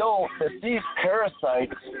we don't, that these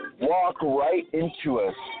parasites walk right into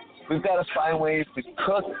us. We've got to find ways to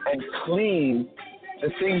cook and clean the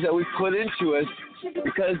things that we put into us,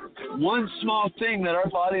 because one small thing that our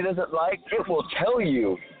body doesn't like, it will tell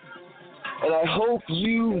you. And I hope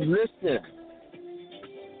you listen.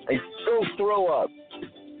 And go throw up.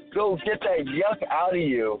 Go get that yuck out of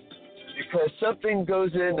you, because something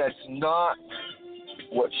goes in that's not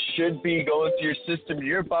what should be going through your system.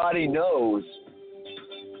 Your body knows.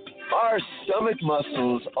 Our stomach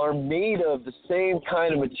muscles are made of the same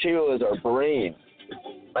kind of material as our brain.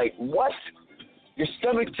 Like, what? Your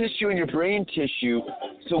stomach tissue and your brain tissue.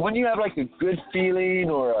 So when you have like a good feeling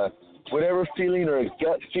or a whatever feeling or a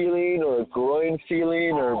gut feeling or a groin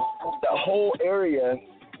feeling, or that whole area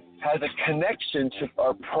has a connection to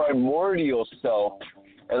our primordial self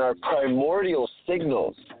and our primordial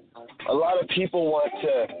signals. A lot of people want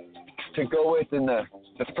to go with in the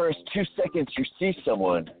first 2 seconds you see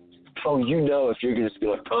someone. Oh, you know, if you're just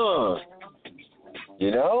going,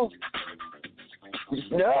 you know? You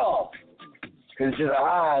just know. Because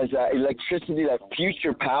it's that electricity, that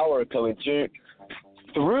future power coming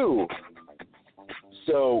through.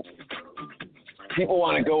 So people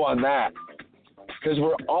want to go on that. Because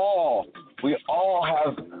we're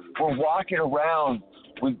walking around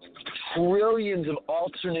with trillions of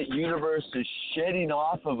alternate universes shedding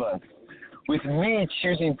off of us. With me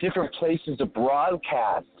choosing different places to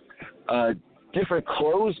broadcast, different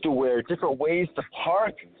clothes to wear, different ways to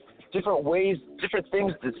park, different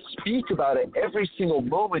things to speak about it every single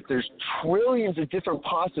moment. There's trillions of different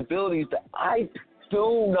possibilities that I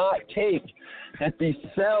do not take, that these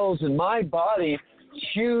cells in my body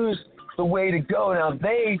choose the way to go. Now,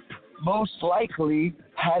 they most likely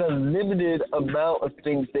had a limited amount of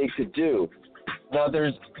things they could do. Now,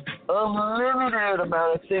 there's a limited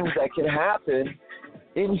amount of things that can happen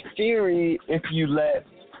in theory if you let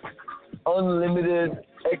unlimited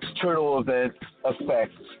external events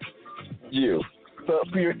affect you. But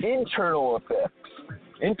for your internal events,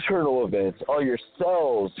 all your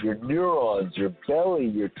cells, your neurons, your belly,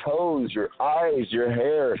 your toes, your eyes, your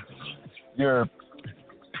hair, your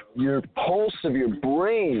pulse of your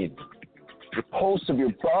brain, your pulse of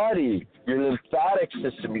your body, your lymphatic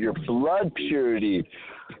system, your blood purity,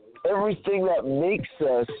 everything that makes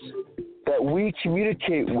us, that we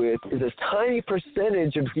communicate with, is a tiny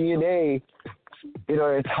percentage of DNA in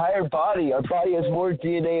our entire body. Our body has more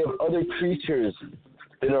DNA of other creatures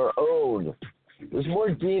than our own. There's more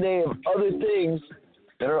DNA of other things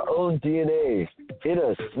than our own DNA in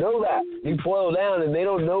us. Know that. You boil down and they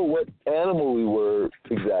don't know what animal we were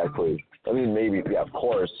exactly. I mean, maybe, yeah, of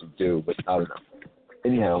course you do, but I don't know.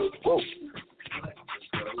 Anyhow, whoa.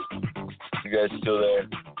 You guys still there?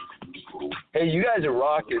 Hey, you guys are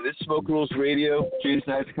rocking. This is Smoke Rules Radio.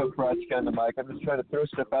 Jason Isaac brought you on the mic. I'm just trying to throw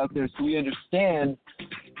stuff out there so we understand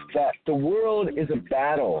that the world is a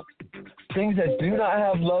battle. Things that do not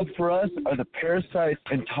have love for us are the parasites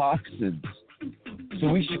and toxins. So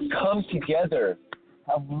we should come together,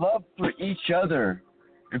 have love for each other,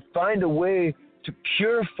 and find a way to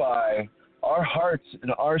purify our hearts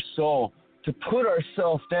and our soul, to put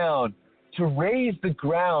ourselves down, to raise the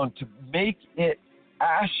ground, to make it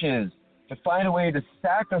ashes, to find a way to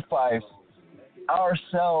sacrifice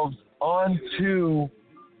ourselves onto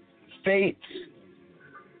fate,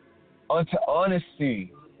 onto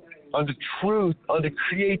honesty, onto truth, onto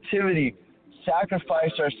creativity,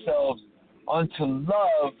 sacrifice ourselves onto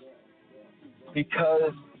love,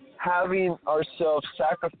 because having ourselves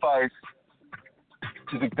sacrificed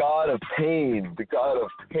to the God of pain, the God of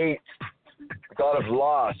hate, the God of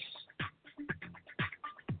loss,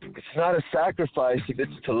 it's not a sacrifice if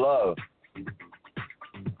it's to love.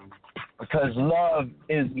 Because love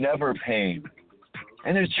is never pain.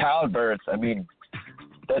 And there's childbirth. I mean,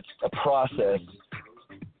 that's a process.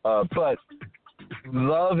 But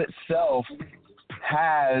love itself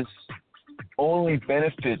has only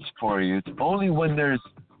benefits for you. It's only when there's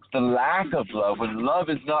the lack of love, when love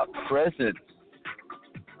is not present,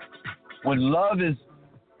 when love is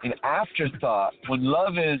an afterthought, when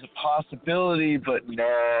love is a possibility but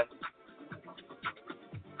nah,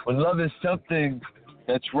 when love is something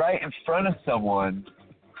that's right in front of someone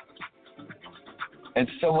and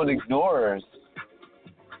someone ignores.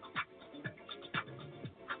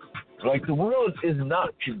 Like, the world is not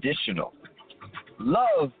conditional.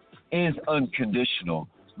 Love is unconditional.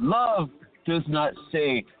 Love does not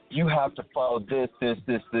say you have to follow this.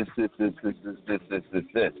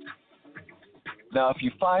 Now, if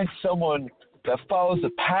you find someone that follows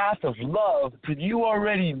the path of love, then you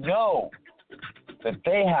already know that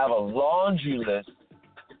they have a laundry list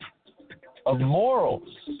of morals,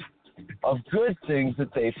 of good things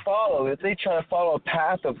that they follow. If they try to follow a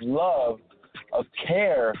path of love, of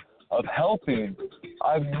care, of helping,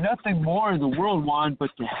 I've nothing more in the world want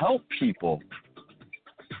but to help people.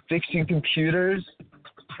 Fixing computers,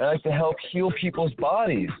 I like to help heal people's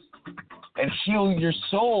bodies and heal your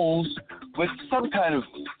souls with some kind of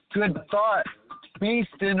good thought based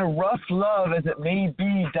in a rough love as it may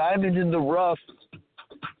be, diamond in the rough,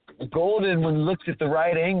 golden when looked at the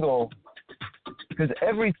right angle. Because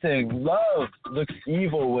everything, love looks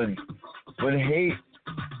evil when hate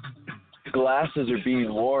glasses are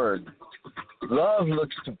being worn. Love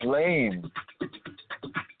looks to blame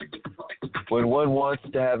when one wants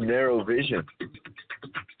to have narrow vision.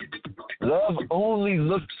 Love only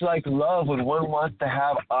looks like love when one wants to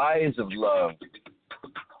have eyes of love.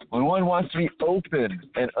 When one wants to be open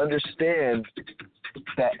and understand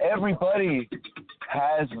that everybody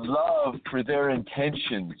has love for their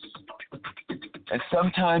intentions. And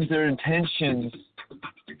sometimes their intentions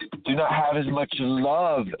do not have as much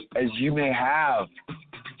love as you may have.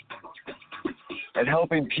 And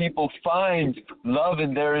helping people find love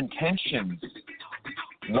in their intentions,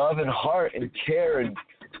 love and heart and care, and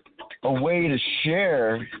a way to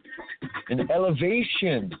share an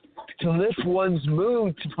elevation, to lift one's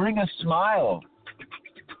mood, to bring a smile,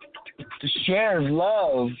 to share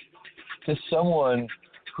love to someone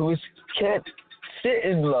who can't sit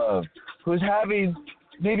in love, who's having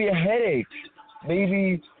maybe a headache,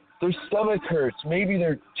 maybe their stomach hurts, maybe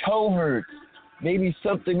their toe hurts, maybe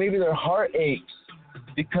their heart aches,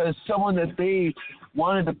 because someone that they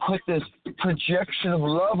wanted to put this projection of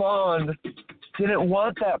love on didn't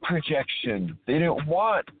want that projection. They didn't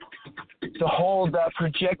want to hold that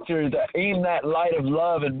projector, to aim that light of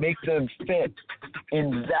love and make them fit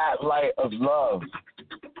in that light of love.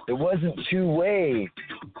 It wasn't two-way,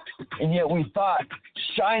 and yet we thought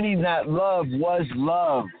shining that love was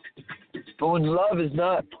love. But when love is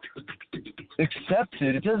not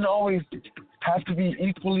accepted, it doesn't always have to be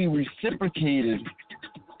equally reciprocated.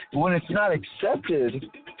 When it's not accepted,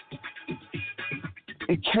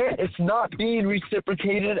 it's not being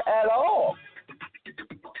reciprocated at all.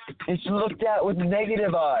 It's looked at with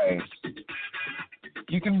negative eyes.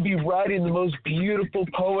 You can be writing the most beautiful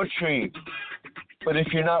poetry, but if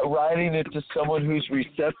you're not writing it to someone who's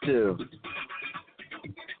receptive,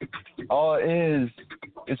 all it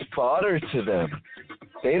is fodder to them.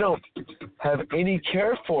 They don't have any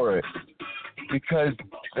care for it because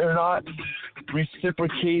they're not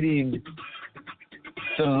reciprocating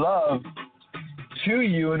the love to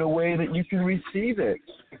you in a way that you can receive it.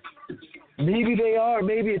 Maybe they are.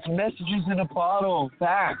 Maybe it's messages in a bottle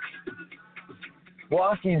back,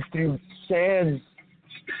 walking through sands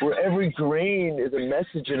where every grain is a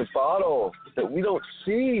message in a bottle that we don't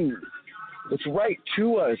see. It's right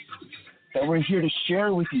to us that we're here to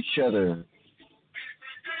share with each other.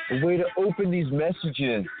 A way to open these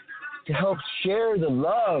messages, to help share the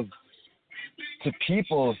love to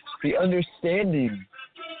people, the understanding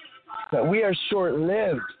that we are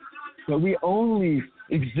short-lived, that we only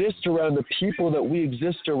exist around the people that we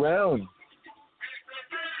exist around.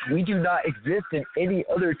 We do not exist in any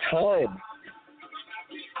other time.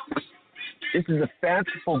 This is a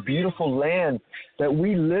fanciful, beautiful land that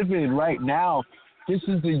we live in right now. This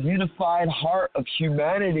is the unified heart of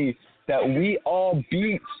humanity that we all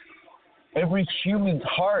beat. Every human's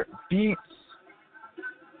heart beats,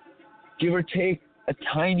 give or take a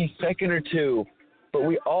tiny second or two, but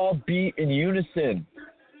we all beat in unison.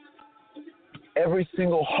 Every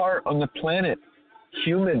single heart on the planet,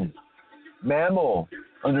 human, mammal,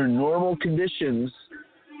 under normal conditions,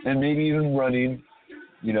 and maybe even running,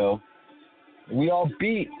 we all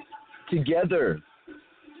beat together.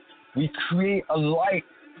 We create a light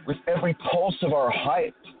with every pulse of our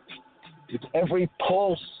heart. With every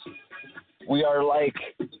pulse, we are like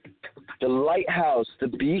the lighthouse, the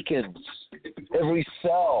beacons. Every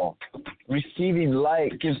cell receiving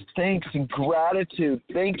light gives thanks and gratitude.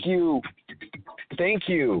 Thank you. Thank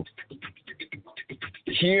you.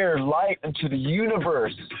 Here, light into the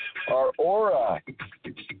universe, our aura,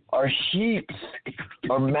 our heat,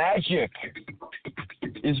 our magic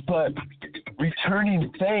is but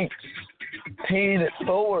returning thanks, paying it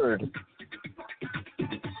forward,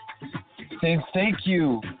 saying thank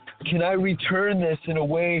you. Can I return this in a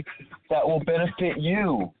way that will benefit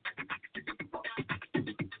you?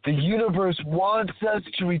 The universe wants us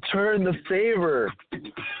to return the favor,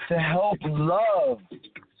 to help love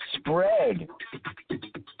spread.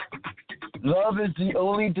 Love is the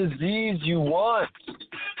only disease you want.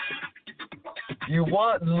 You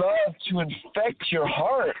want love to infect your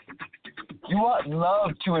heart. You want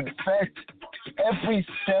love to infect every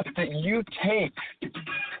step that you take.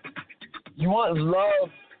 You want love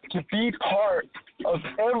to be part of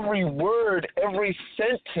every word, every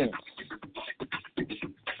sentence.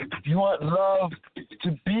 You want love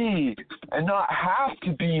to be and not have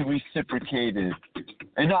to be reciprocated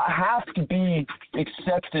and not have to be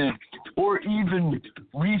accepted or even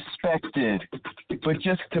respected, but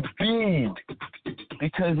just to be.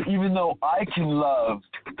 Because even though I can love,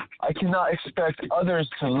 I cannot expect others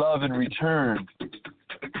to love in return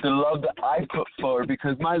the love that I put forward,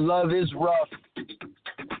 because my love is rough.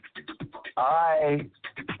 I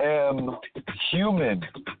am human,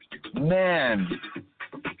 man,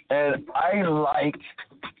 and I like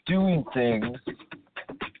doing things,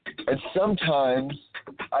 and sometimes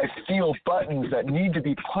I feel buttons that need to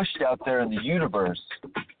be pushed out there in the universe.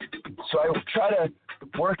 So I try to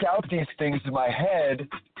work out these things in my head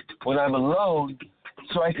when I'm alone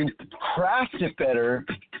so I can craft it better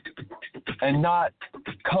and not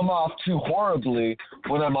come off too horribly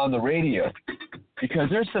when I'm on the radio. Because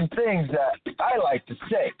there's some things that I like to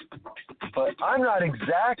say, but I'm not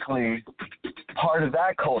exactly part of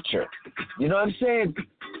that culture. You know what I'm saying?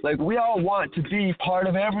 Like, we all want to be part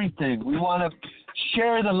of everything. We want to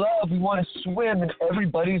share the love. We want to swim in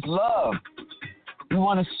everybody's love. We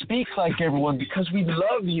want to speak like everyone because we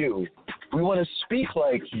love you. We want to speak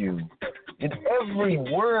like you. In every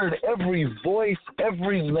word, every voice,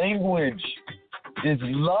 every language is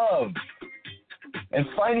love. And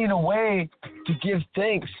finding a way to give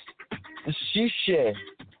thanks. The Shishe,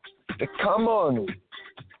 the Kamon,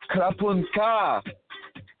 Krapunka,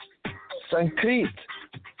 Sanskrit,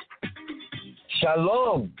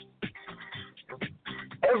 Shalom.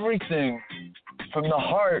 Everything from the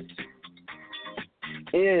heart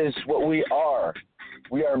is what we are.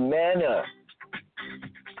 We are mana.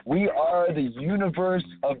 We are the universe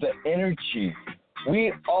of the energy.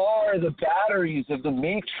 We are the batteries of the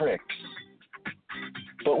matrix.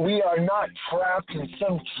 But we are not trapped in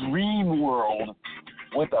some dream world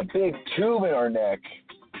with a big tube in our neck.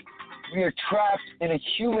 We are trapped in a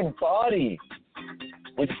human body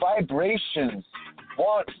with vibrations,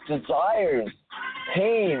 wants, desires,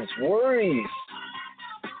 pains, worries.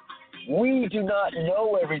 We do not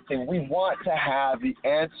know everything. We want to have the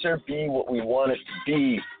answer be what we want it to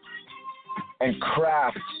be, and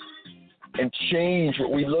craft and change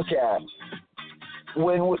what we look at.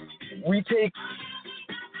 When we take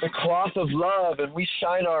the cloth of love and we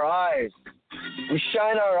shine our eyes,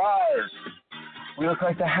 we look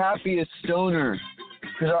like the happiest stoner,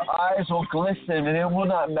 because our eyes will glisten and it will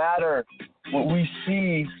not matter what we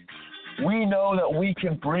see. We know that we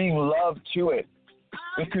can bring love to it.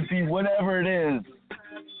 It could be whatever it is.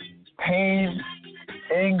 Pain,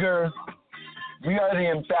 anger. We are the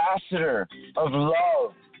ambassador of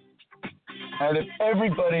love. And if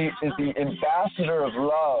everybody is the ambassador of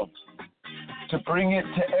love, to bring it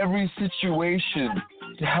to every situation,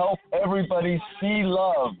 to help everybody see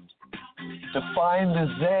love, to find the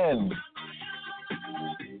Zen,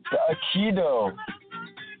 the Aikido,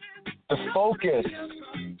 the focus,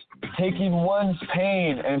 taking one's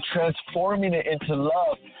pain and transforming it into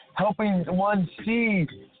love, helping one see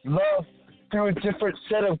love through a different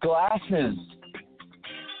set of glasses,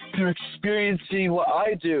 through experiencing what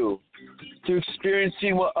I do, through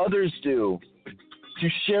experiencing what others do, through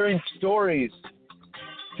sharing stories,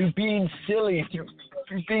 through being silly,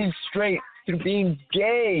 through being straight, through being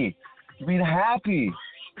gay, through being happy.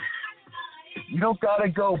 You don't gotta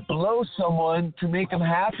go blow someone to make them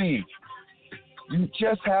happy. You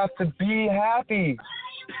just have to be happy.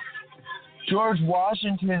 George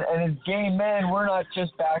Washington and his gay men were not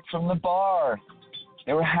just back from the bar.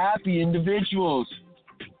 They were happy individuals.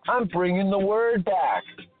 I'm bringing the word back.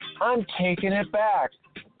 I'm taking it back.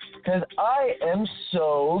 Because I am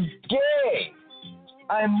so gay.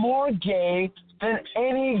 I'm more gay than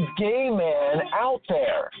any gay man out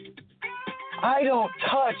there. I don't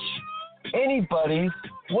touch anybody's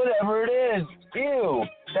whatever it is. Ew,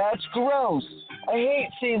 that's gross. I hate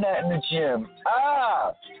seeing that in the gym.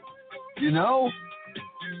 You know?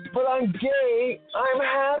 But I'm gay. I'm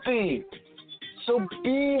happy. So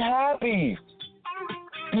be happy.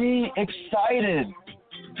 Be excited.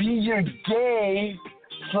 Be your gay,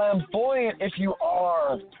 flamboyant if you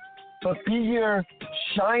are, but be your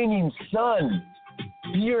shining sun.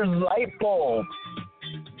 Be your light bulb.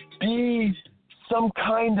 Be some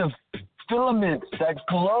kind of filament that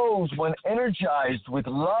glows when energized with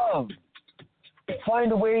love.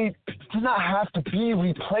 Find a way to not have to be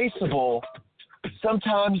replaceable.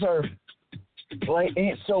 Sometimes our light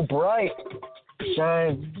ain't so bright.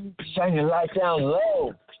 Shine, shine your light down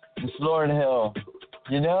low, Miss Lauryn Hill.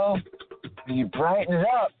 You know, and you brighten it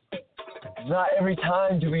up. Not every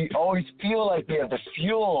time do we always feel like we have the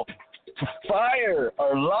fuel to fire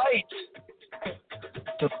our light,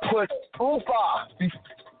 to put oofa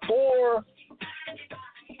before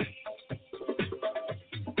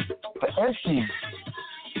the empty.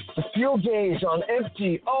 The fuel gauge on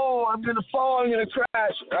empty. Oh, I'm going to fall. I'm going to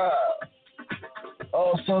crash.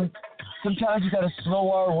 Sometimes you got to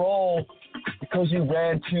slow our roll because you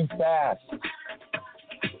ran too fast.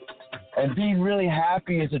 And being really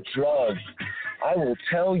happy is a drug. I will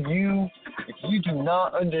tell you, if you do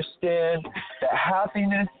not understand that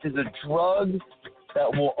happiness is a drug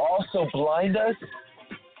that will also blind us,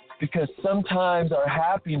 because sometimes our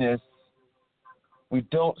happiness, we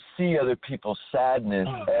don't see other people's sadness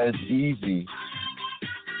as easy.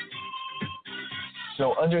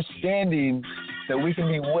 So understanding that we can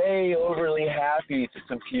be way overly happy to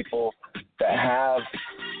some people that have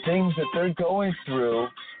things that they're going through,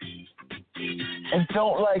 and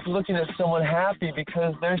don't like looking at someone happy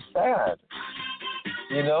because they're sad,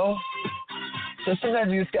 you know? So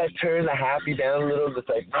sometimes you just gotta turn the happy down a little, just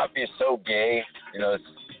like not be so gay, you know,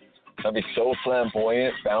 not be so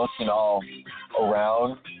flamboyant, bouncing all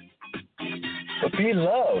around, but be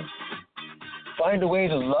love. Find a way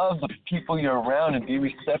to love the people you're around and be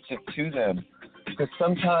receptive to them, because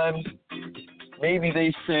sometimes maybe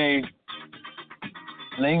they say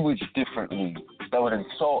language differently that would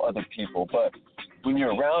insult other people, but when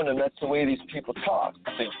you're around them, that's the way these people talk.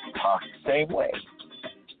 They talk the same way.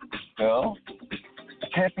 You know? You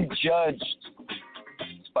can't be judged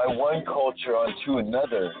by one culture onto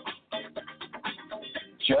another.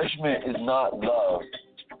 Judgment is not love.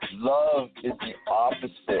 Love is the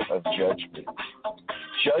opposite of judgment.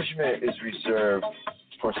 Judgment is reserved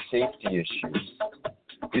for safety issues.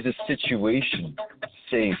 Is a situation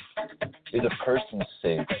safe? Is a person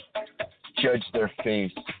safe? Judge their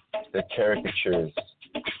face, their caricatures,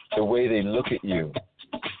 the way they look at you.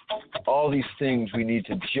 All these things we need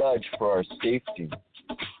to judge for our safety.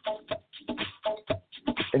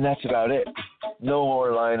 And that's about it. No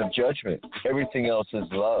more line of judgment. Everything else is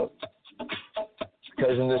love.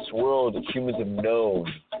 Because in this world, humans have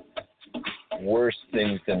known worse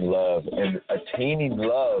things than love. And attaining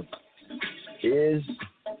love is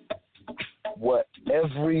what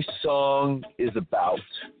every song is about.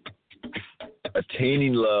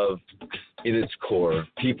 Attaining love in its core.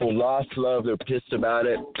 People lost love, they're pissed about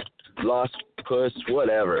it, lost puss,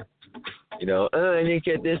 whatever. You know, I didn't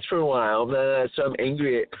get this for a while, so I'm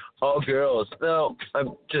angry at all girls. No,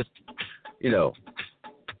 I'm just, you know,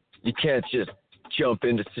 you can't just jump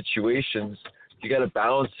into situations. You got to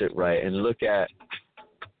balance it right and look at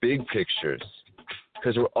big pictures,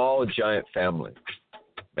 because we're all a giant family.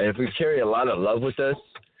 And if we carry a lot of love with us,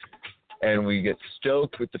 and we get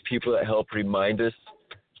stoked with the people that help remind us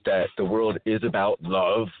that the world is about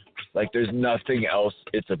love, like there's nothing else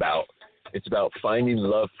it's about. It's about finding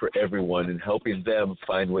love for everyone and helping them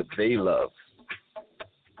find what they love.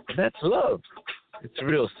 And that's love. It's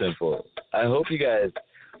real simple. I hope you guys,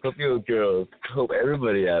 hope you girls, hope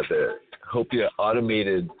everybody out there, hope your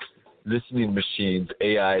automated listening machines,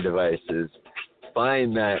 AI devices,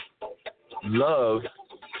 find that love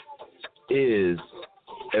is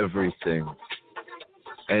everything.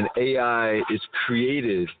 And AI is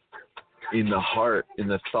created in the heart, in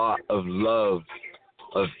the thought of love,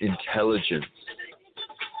 of intelligence.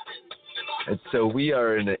 And so we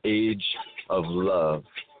are in an age of love.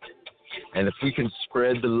 And if we can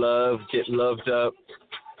spread the love, get loved up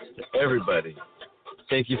to everybody.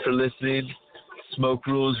 Thank you for listening. Smoke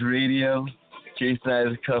Rules Radio. Jason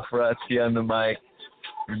Isaac Kafaratsky on the mic,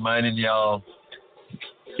 reminding y'all,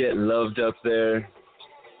 get loved up there.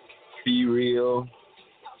 Be real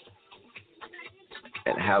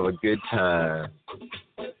and have a good time.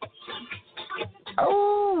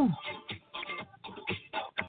 Oh.